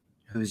defenseman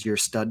who's your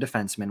stud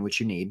defenseman, which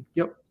you need.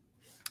 Yep.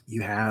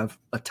 You have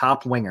a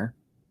top winger.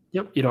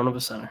 Yep. You don't have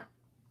a center.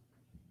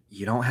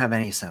 You don't have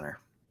any center.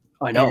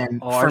 I know. And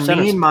for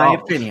me, in my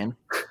opinion,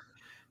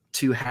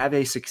 to have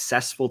a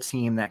successful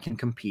team that can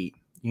compete,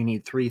 you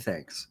need 3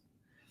 things.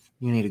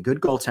 You need a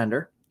good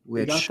goaltender,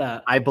 which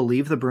I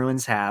believe the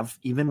Bruins have,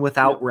 even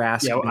without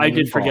Rask. Yeah, I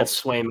did forget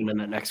Swayman in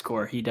the next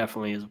core. He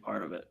definitely is a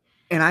part of it.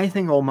 And I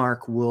think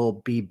Ullmark will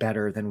be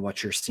better than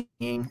what you're seeing.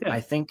 Yeah. I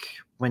think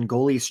when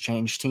goalies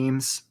change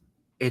teams,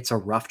 it's a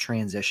rough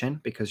transition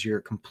because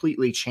you're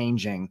completely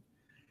changing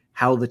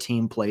how the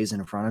team plays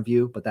in front of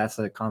you, but that's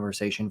a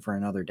conversation for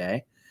another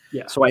day.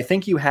 Yeah. So I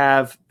think you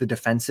have the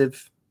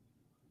defensive,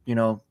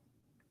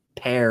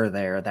 pair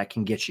there that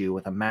can get you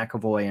with a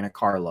McAvoy and a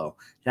Carlo.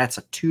 That's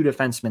a 2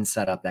 defenseman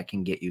setup that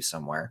can get you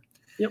somewhere.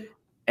 Yep.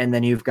 And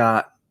then you've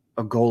got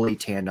a goalie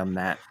tandem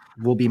that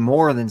will be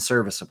more than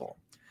serviceable.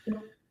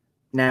 Yep.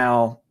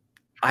 Now,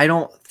 I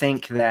don't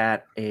think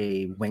that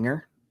a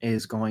winger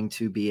is going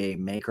to be a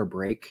make or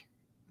break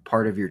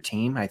part of your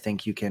team. I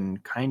think you can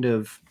kind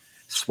of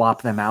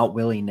swap them out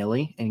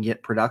willy-nilly and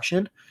get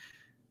production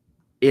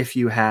if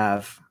you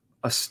have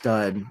a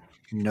stud,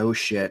 no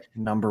shit,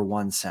 number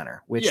 1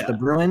 center, which the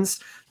Bruins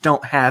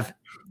don't have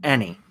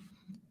any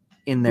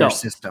in their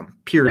system,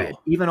 period. No.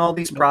 Even all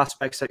these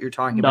prospects that you're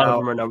talking about, of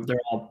them are none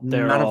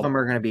of them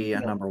are going to be a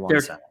number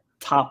 1 center.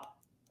 Top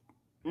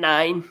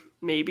 9,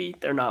 maybe.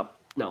 They're not.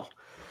 No,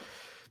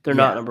 they're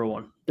not number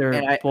 1.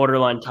 They're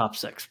borderline top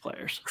 6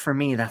 players. For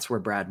me, that's where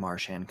Brad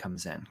Marchand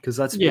comes in. Because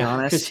let's be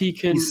honest,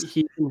 because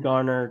he can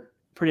garner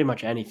pretty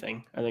much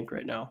anything, I think,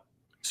 right now.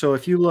 So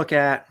if you look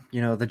at,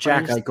 the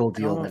Jack Eichel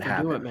deal that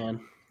happened.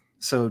 Man.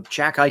 So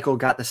Jack Eichel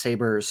got the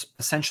Sabres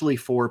essentially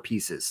 4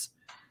 pieces.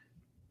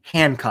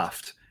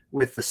 Handcuffed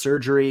with the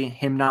surgery,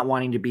 him not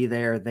wanting to be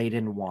there, they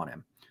didn't want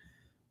him.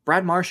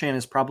 Brad Marchand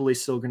is probably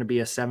still going to be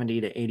a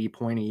 70 to 80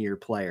 point a year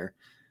player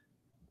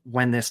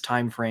when this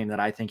time frame that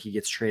I think he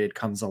gets traded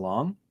comes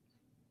along.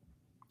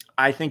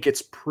 I think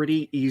it's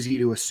pretty easy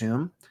to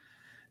assume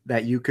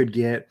that you could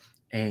get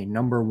a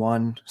number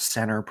 1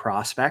 center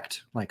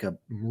prospect, like a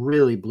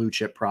really blue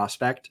chip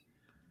prospect,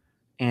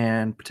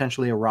 and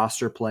potentially a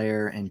roster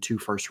player and 2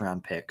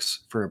 first-round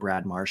picks for a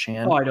Brad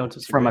Marchand. I don't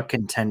disagree. From a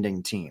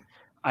contending team.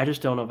 I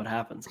just don't know if it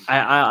happens.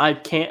 I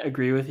can't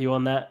agree with you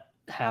on that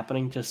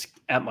happening. Just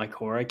at my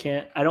core, I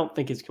can't. I don't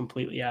think it's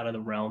completely out of the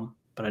realm,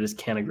 but I just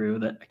can't agree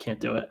with it. I can't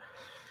do it.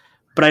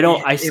 But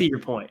I see your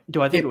point.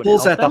 Do I think it would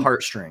pulls help at the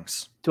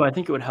heartstrings? Do I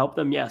think it would help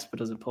them? Yes, but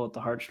does it pull at the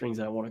heartstrings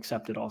and I won't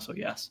accept it? Also,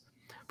 yes.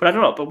 But I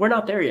don't know. But we're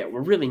not there yet.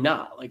 We're really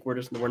not. Like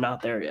we're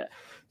not there yet.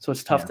 So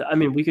it's tough to. I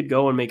mean, we could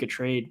go and make a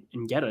trade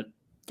and get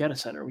a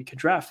center. We could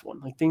draft one.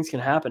 Like things can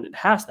happen. It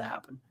has to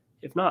happen.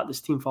 If not, this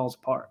team falls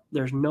apart.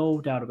 There's no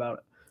doubt about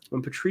it.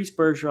 When Patrice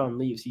Bergeron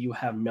leaves, you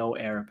have no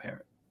heir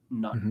apparent.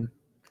 None. Mm-hmm.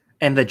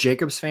 And the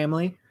Jacobs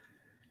family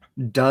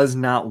does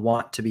not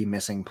want to be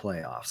missing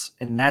playoffs.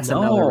 And that's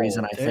another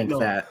reason I think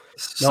that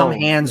some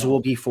hands will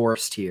be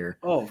forced here.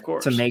 Oh, of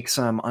course. To make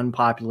some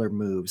unpopular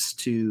moves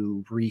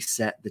to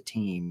reset the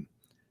team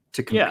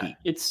to compete. Yeah,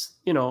 it's,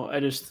 I'm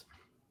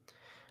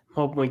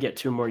hoping we get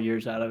 2 more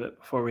years out of it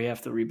before we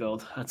have to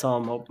rebuild. That's all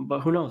I'm hoping. But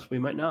who knows? We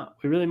might not.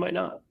 We really might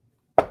not.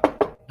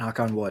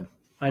 Knock on wood.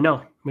 I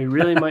know. We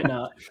really might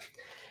not.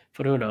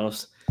 But who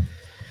knows?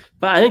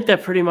 But I think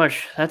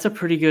that's a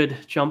pretty good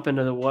jump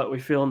into what we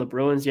feel in the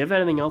Bruins. Do you have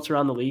anything else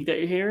around the league that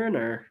you're hearing,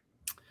 or?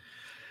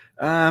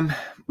 I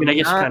mean, I guess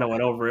you not- kind of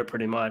went over it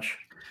pretty much.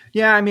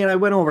 Yeah, I mean, I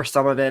went over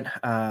some of it.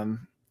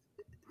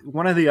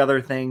 One of the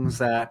other things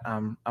that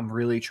I'm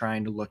really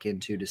trying to look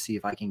into to see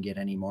if I can get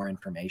any more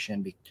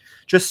information,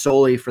 just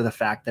solely for the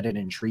fact that it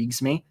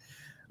intrigues me,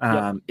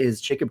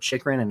 is Jacob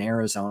Chychrun in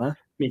Arizona.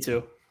 Me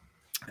too.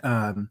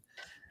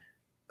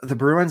 The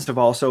Bruins have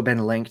also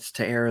been linked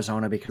to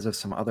Arizona because of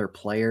some other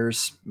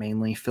players,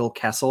 mainly Phil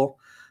Kessel,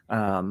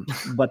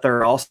 but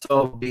they're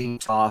also being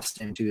tossed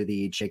into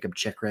the Jacob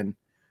Chychrun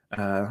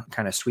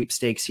kind of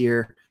sweepstakes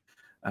here.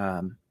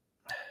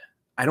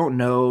 I don't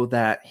know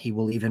that he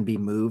will even be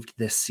moved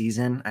this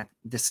season.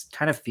 This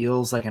kind of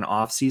feels like an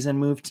off-season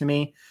move to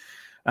me,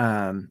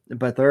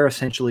 but they're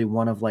essentially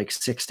one of like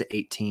 6 to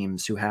 8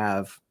 teams who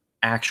have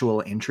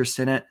actual interest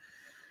in it.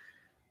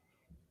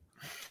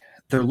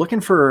 They're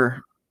looking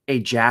for a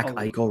Jack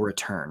Eichel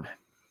return,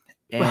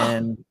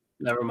 and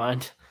never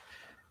mind.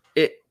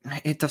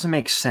 It doesn't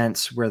make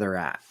sense where they're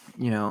at.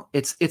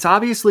 It's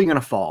obviously going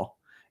to fall.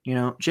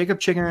 Jacob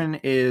Chychrun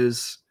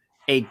is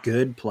a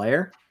good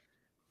player,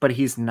 but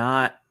he's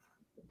not.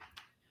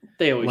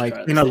 They always like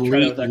try an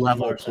elite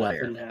level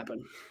player. Didn't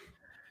happen.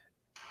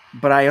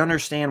 But I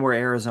understand where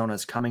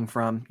Arizona's coming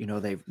from.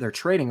 They're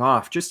trading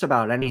off just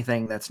about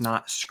anything that's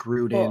not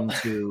screwed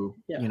into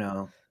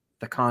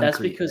the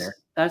concrete.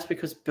 That's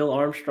because Bill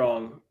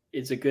Armstrong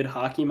is a good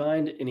hockey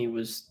mind, and he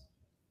was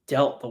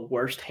dealt the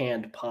worst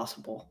hand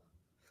possible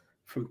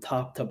from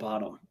top to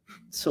bottom.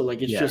 So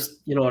it's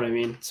just, you know what I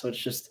mean? So it's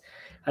just,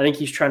 I think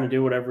he's trying to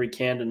do whatever he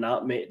can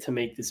to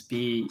make this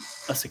be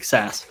a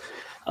success.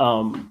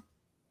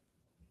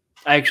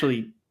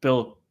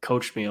 Bill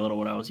coached me a little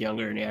when I was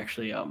younger, and he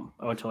actually, I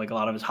went to a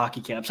lot of his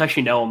hockey camps. I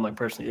actually know him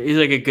personally. He's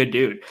a good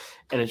dude,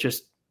 and it's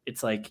just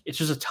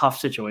a tough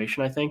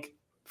situation, I think,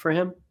 for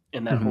him.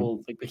 And that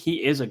whole, but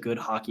he is a good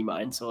hockey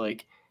mind. So I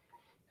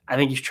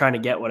think he's trying to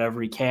get whatever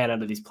he can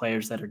out of these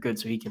players that are good,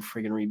 so he can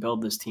friggin'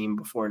 rebuild this team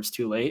before it's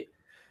too late.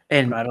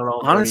 And I don't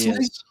know. Honestly,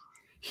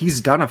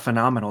 he's done a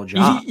phenomenal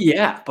job. He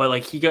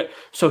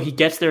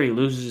gets there, he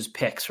loses his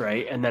picks,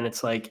 right? And then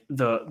it's like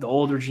the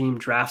old regime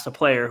drafts a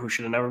player who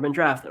should have never been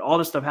drafted. All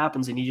this stuff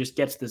happens, and he just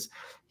gets this.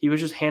 He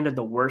was just handed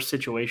the worst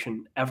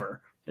situation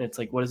ever, and it's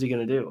like, what is he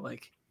going to do?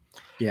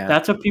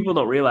 That's what people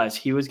don't realize.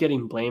 He was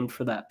getting blamed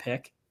for that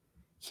pick.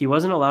 He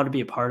wasn't allowed to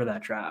be a part of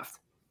that draft.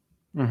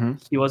 Mm-hmm.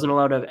 He wasn't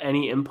allowed to have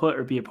any input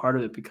or be a part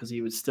of it because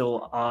he was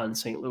still on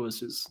St.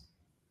 Louis's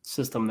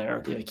system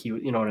there.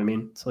 You know what I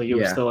mean? So he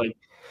was still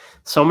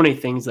so many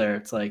things there.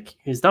 It's like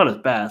he's done his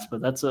best, but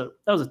that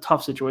was a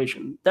tough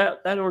situation. That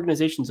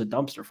organization's a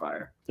dumpster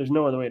fire. There's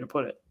no other way to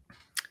put it.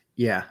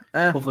 Yeah.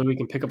 Hopefully we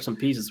can pick up some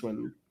pieces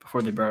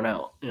before they burn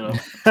out.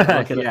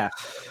 Yeah.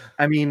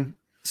 I mean,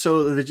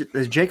 so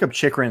the Jacob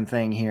Chychrun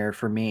thing here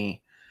for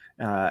me,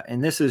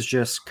 and this is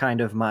just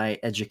kind of my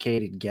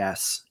educated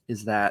guess,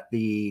 is that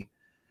the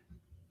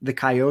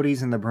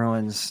Coyotes and the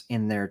Bruins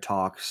in their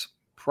talks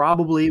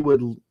probably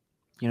would,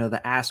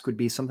 the ask would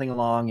be something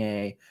along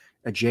a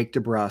Jake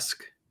DeBrusk,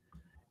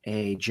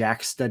 a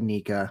Jack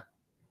Studnicka,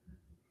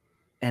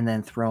 and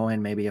then throw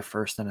in maybe a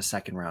first and a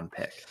second round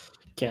pick.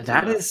 Can't do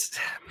that. That's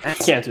tough.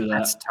 Can't do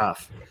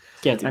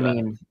that. I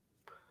mean,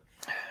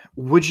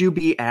 would you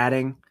be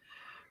adding,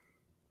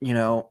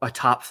 a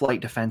top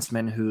flight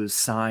defenseman who's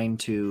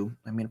signed to,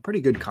 a pretty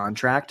good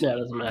contract? Yeah, it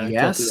doesn't matter.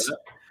 Yes,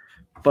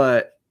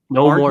 but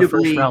no more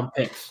first round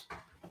picks.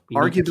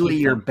 Arguably,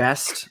 your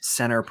best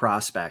center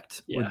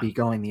prospect would be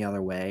going the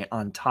other way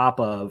on top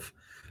of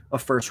a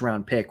first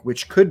round pick,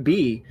 which could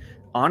be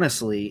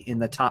honestly in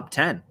the top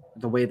 10,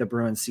 the way the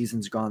Bruins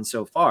season's gone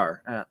so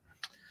far.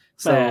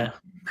 That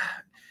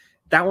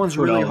one's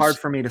really hard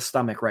for me to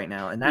stomach right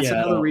now. And that's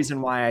another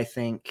reason why I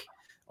think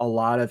a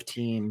lot of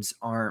teams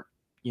aren't,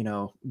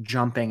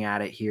 jumping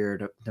at it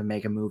here to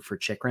make a move for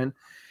Chychrun.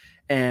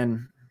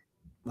 And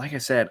like I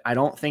said, I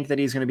don't think that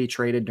he's going to be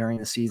traded during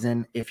the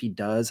season. If he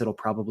does, it'll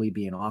probably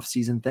be an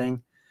off-season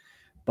thing.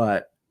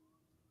 But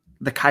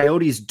the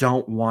Coyotes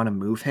don't want to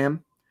move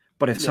him.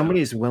 But if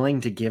somebody's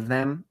willing to give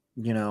them,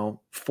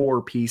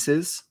 4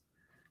 pieces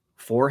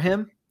for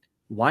him,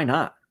 why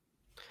not?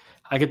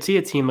 I could see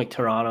a team like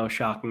Toronto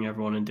shocking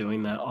everyone and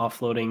doing that,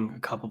 offloading a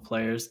couple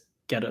players,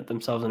 get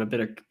themselves in a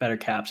better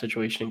cap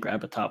situation and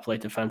grab a top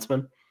flight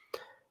defenseman.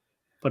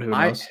 But who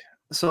knows?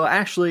 So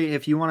actually,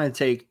 if you want to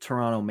take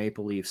Toronto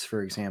Maple Leafs,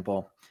 for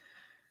example,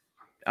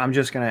 I'm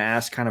just going to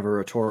ask kind of a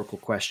rhetorical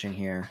question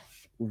here.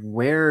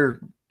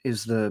 Where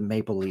is the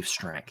Maple Leaf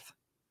strength?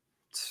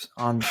 It's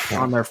on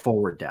their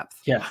forward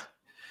depth. Yeah.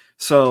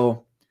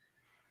 So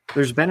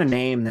there's been a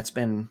name that's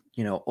been,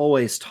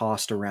 always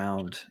tossed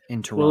around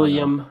in Toronto.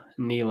 William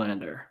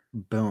Nylander.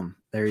 Boom.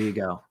 There you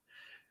go.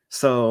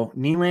 So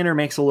Nylander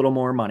makes a little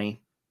more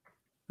money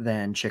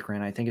than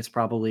Chychrun. I think it's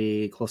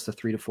probably close to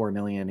 $3 to $4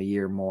 million a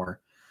year more.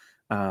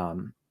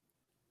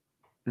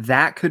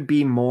 That could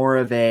be more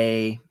of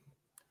a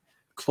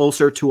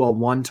closer to a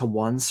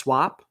 1-to-1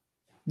 swap.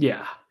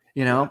 Yeah.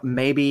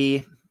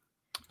 Maybe.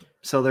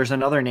 So there's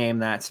another name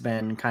that's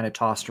been kind of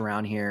tossed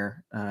around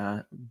here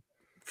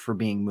for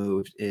being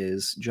moved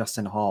is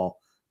Justin Hall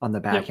on the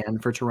back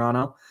end for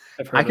Toronto.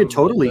 I've heard I could of him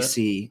a little totally bit.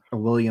 see a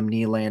William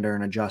Nylander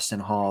and a Justin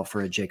Hall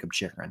for a Jacob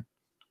Chikrin.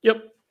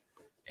 Yep.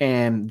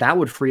 And that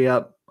would free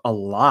up a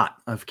lot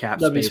of cap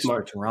That'd be space for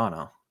smart.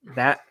 Toronto.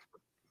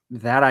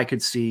 That I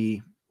could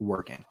see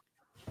working.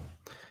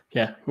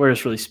 Yeah, we're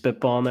just really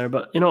spitballing there,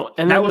 but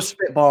and that was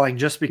spitballing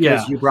just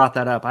because you brought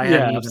that up. I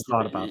hadn't even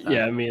thought about that.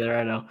 Yeah, me either.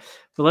 I know.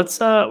 But let's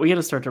we got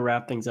to start to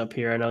wrap things up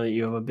here. I know that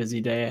you have a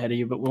busy day ahead of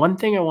you, but one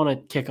thing I want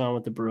to kick on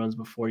with the Bruins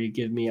before you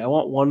give me, I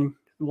want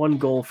one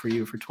goal for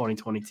you for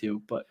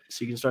 2022, but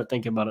so you can start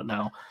thinking about it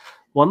now.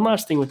 One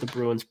last thing with the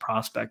Bruins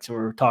prospects, and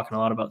we're talking a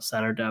lot about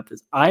center depth,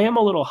 is I am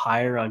a little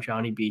higher on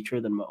Johnny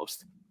Beecher than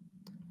most.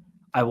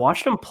 I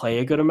watched him play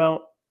a good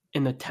amount,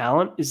 and the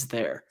talent is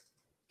there.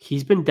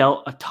 He's been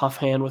dealt a tough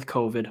hand with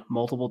COVID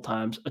multiple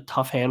times, a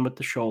tough hand with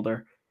the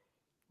shoulder.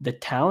 The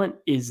talent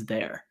is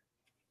there.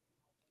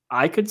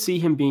 I could see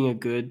him being a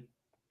good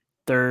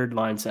third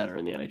line center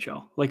in the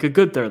NHL, like a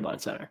good third line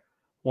center.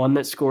 One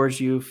that scores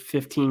you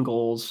 15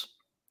 goals,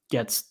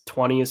 gets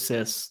 20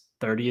 assists,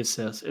 30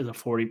 assists, is a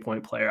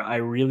 40-point player. I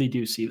really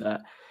do see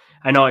that.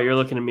 I know you're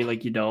looking at me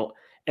like you don't,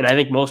 and I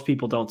think most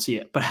people don't see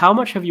it. But how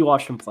much have you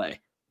watched him play?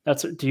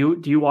 Do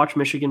you watch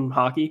Michigan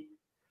hockey?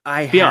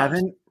 I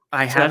haven't.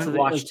 I haven't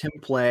watched him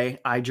play.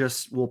 I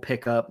just will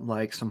pick up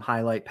like some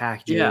highlight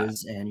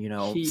packages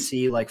and,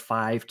 see like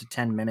 5 to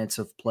 10 minutes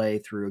of play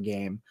through a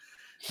game.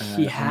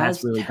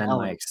 That's really been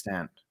my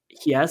extent.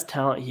 He has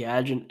talent. He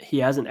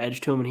has an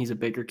edge to him, and he's a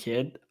bigger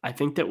kid. I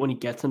think that when he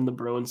gets in the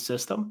Bruins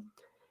system,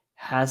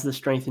 has the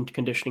strength and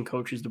conditioning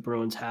coaches the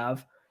Bruins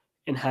have,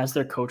 and has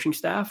their coaching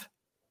staff,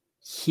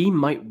 he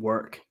might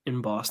work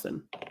in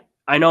Boston.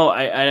 I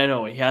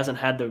know he hasn't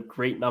had the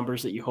great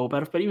numbers that you hope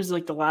out of, but he was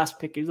like the last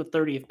pick. He was the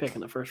 30th pick in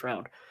the first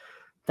round.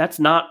 That's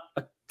not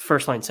a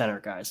first line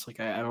center, guys. Like,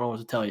 I don't know what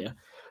to tell you.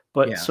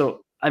 But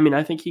So,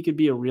 I think he could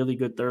be a really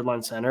good third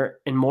line center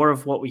and more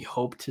of what we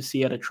hope to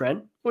see out of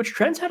Trent, which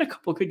Trent's had a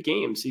couple good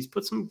games. He's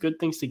put some good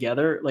things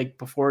together, like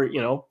before,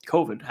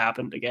 COVID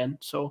happened again.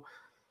 So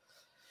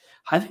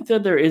I think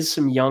that there is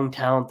some young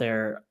talent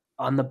there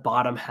on the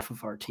bottom half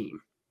of our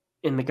team.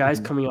 And the guys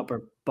coming up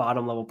are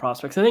bottom level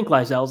prospects. I think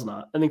Lysel's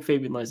not. I think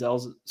Fabian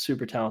Lysel's a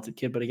super talented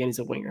kid, but again, he's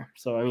a winger.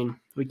 So,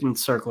 we can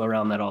circle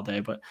around that all day.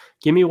 But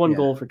give me one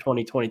goal for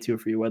 2022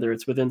 for you, whether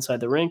it's with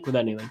inside the rink, with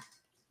anything.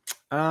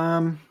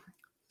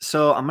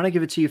 So I'm going to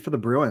give it to you for the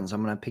Bruins.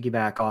 I'm going to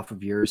piggyback off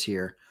of yours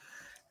here.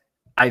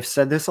 I've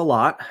said this a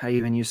lot. I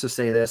even used to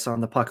say this on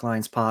the Puck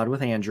Lines pod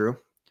with Andrew.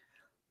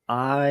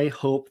 I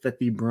hope that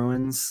the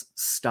Bruins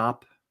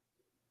stop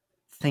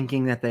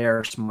thinking that they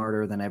are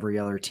smarter than every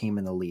other team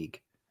in the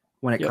league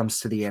when it comes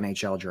to the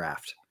NHL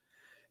draft.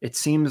 It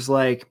seems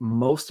like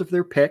most of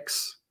their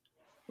picks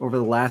over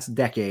the last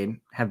decade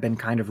have been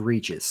kind of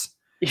reaches.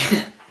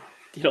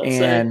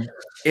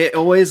 It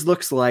always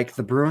looks like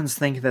the Bruins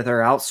think that they're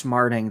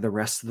outsmarting the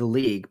rest of the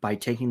league by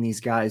taking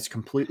these guys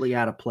completely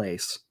out of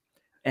place.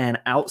 And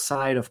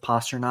outside of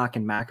Pastrnak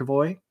and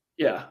McAvoy,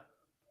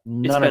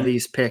 none of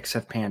these picks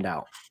have panned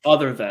out.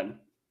 Other than,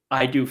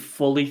 I do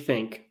fully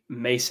think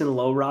Mason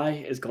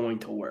Lohrei is going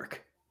to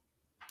work.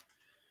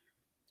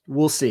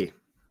 We'll see.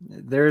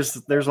 There's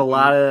a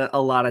lot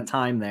of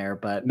time there,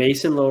 but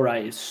Mason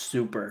Lohrei is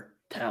super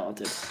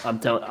talented.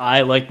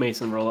 I like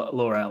Mason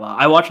Lohrei a lot.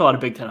 I watch a lot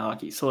of Big Ten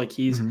hockey, so like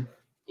he's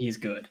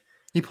good.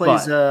 He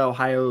plays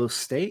Ohio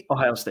State.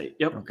 Ohio State.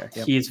 Yep. Okay.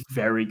 Yep. He is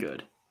very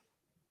good.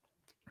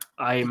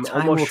 I'm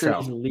almost sure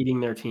he's leading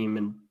their team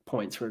in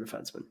points for a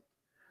defenseman.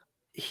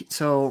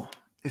 So,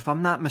 if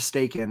I'm not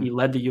mistaken, he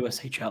led the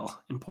USHL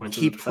in points.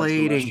 He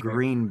played in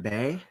Green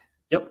Bay.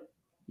 Yep.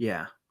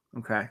 Yeah.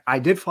 Okay. I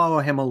did follow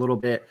him a little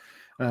bit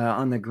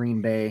on the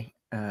Green Bay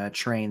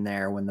train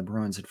there when the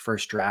Bruins had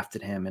first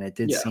drafted him, and it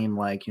did seem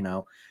like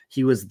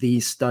he was the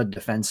stud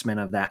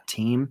defenseman of that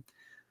team.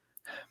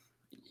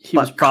 He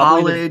was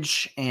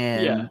college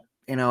and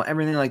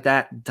everything like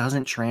that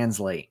doesn't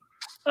translate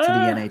to the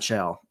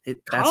NHL.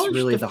 That's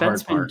really the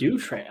hard part.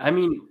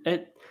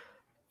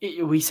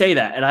 We say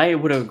that, and I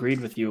would have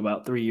agreed with you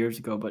about 3 years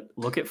ago, but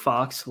look at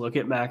Fox, look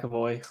at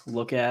McAvoy,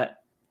 look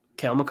at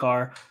Cale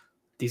Makar.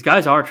 These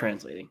guys are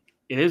translating.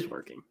 It is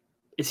working.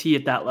 Is he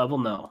at that level?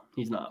 No,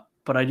 he's not.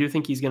 But I do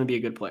think he's going to be a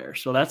good player.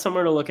 So that's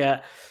somewhere to look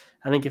at.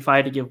 I think if I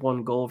had to give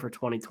one goal for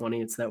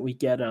 2020, it's that we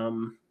get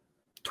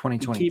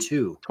 2022.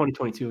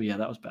 2022, yeah,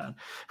 that was bad.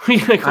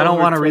 I don't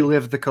want to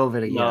relive the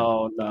COVID again.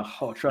 No.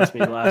 Oh, trust me,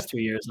 the last 2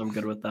 years, I'm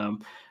good with them.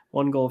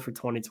 One goal for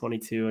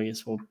 2022. I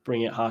guess we'll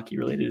bring it hockey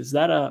related. Is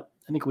that I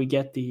think we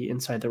get the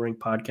Inside the Rink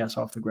podcast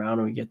off the ground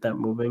and we get that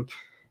moving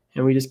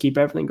and we just keep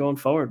everything going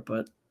forward.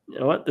 But you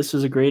know what? This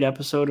was a great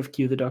episode of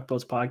Cue the Duck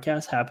Boats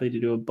podcast. Happy to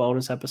do a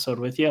bonus episode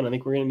with you. And I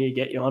think we're going to need to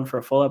get you on for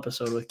a full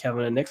episode with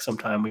Kevin and Nick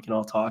sometime. We can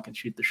all talk and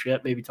shoot the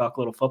shit, maybe talk a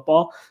little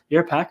football.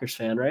 You're a Packers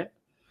fan, right?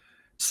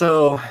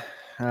 So,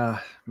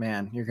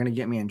 man, you're going to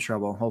get me in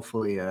trouble.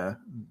 Hopefully the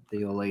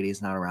old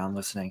lady's not around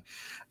listening.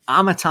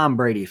 I'm a Tom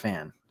Brady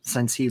fan.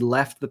 Since he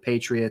left the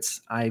Patriots,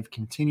 I've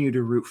continued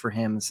to root for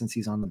him since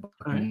he's on the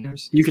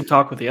Buccaneers. You can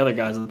talk with the other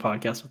guys on the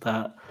podcast with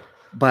that.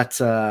 But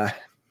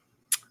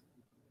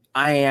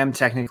I am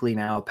technically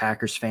now a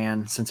Packers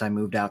fan since I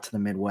moved out to the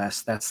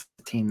Midwest. That's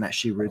the team that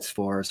she roots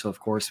for. So, of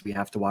course, we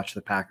have to watch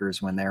the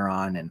Packers when they're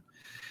on. And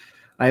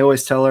I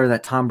always tell her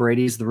that Tom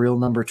Brady's the real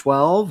number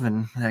 12,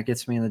 and that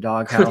gets me in the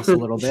doghouse a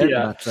little bit.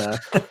 Yeah.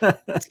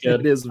 But That's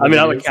good. It is I mean,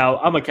 I'm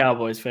I'm a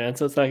Cowboys fan,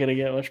 so it's not going to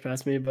get much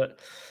past me. But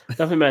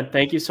definitely, man,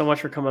 thank you so much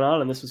for coming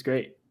on, and this was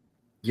great.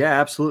 Yeah,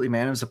 absolutely,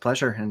 man. It was a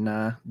pleasure,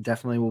 and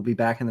definitely we'll be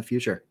back in the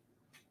future.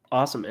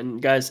 Awesome. And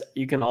guys,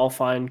 you can all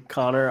find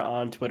Connor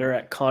on Twitter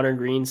at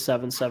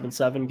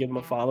ConnorGreen777. Give him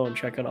a follow and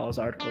check out all his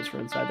articles for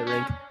Inside the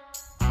Rink.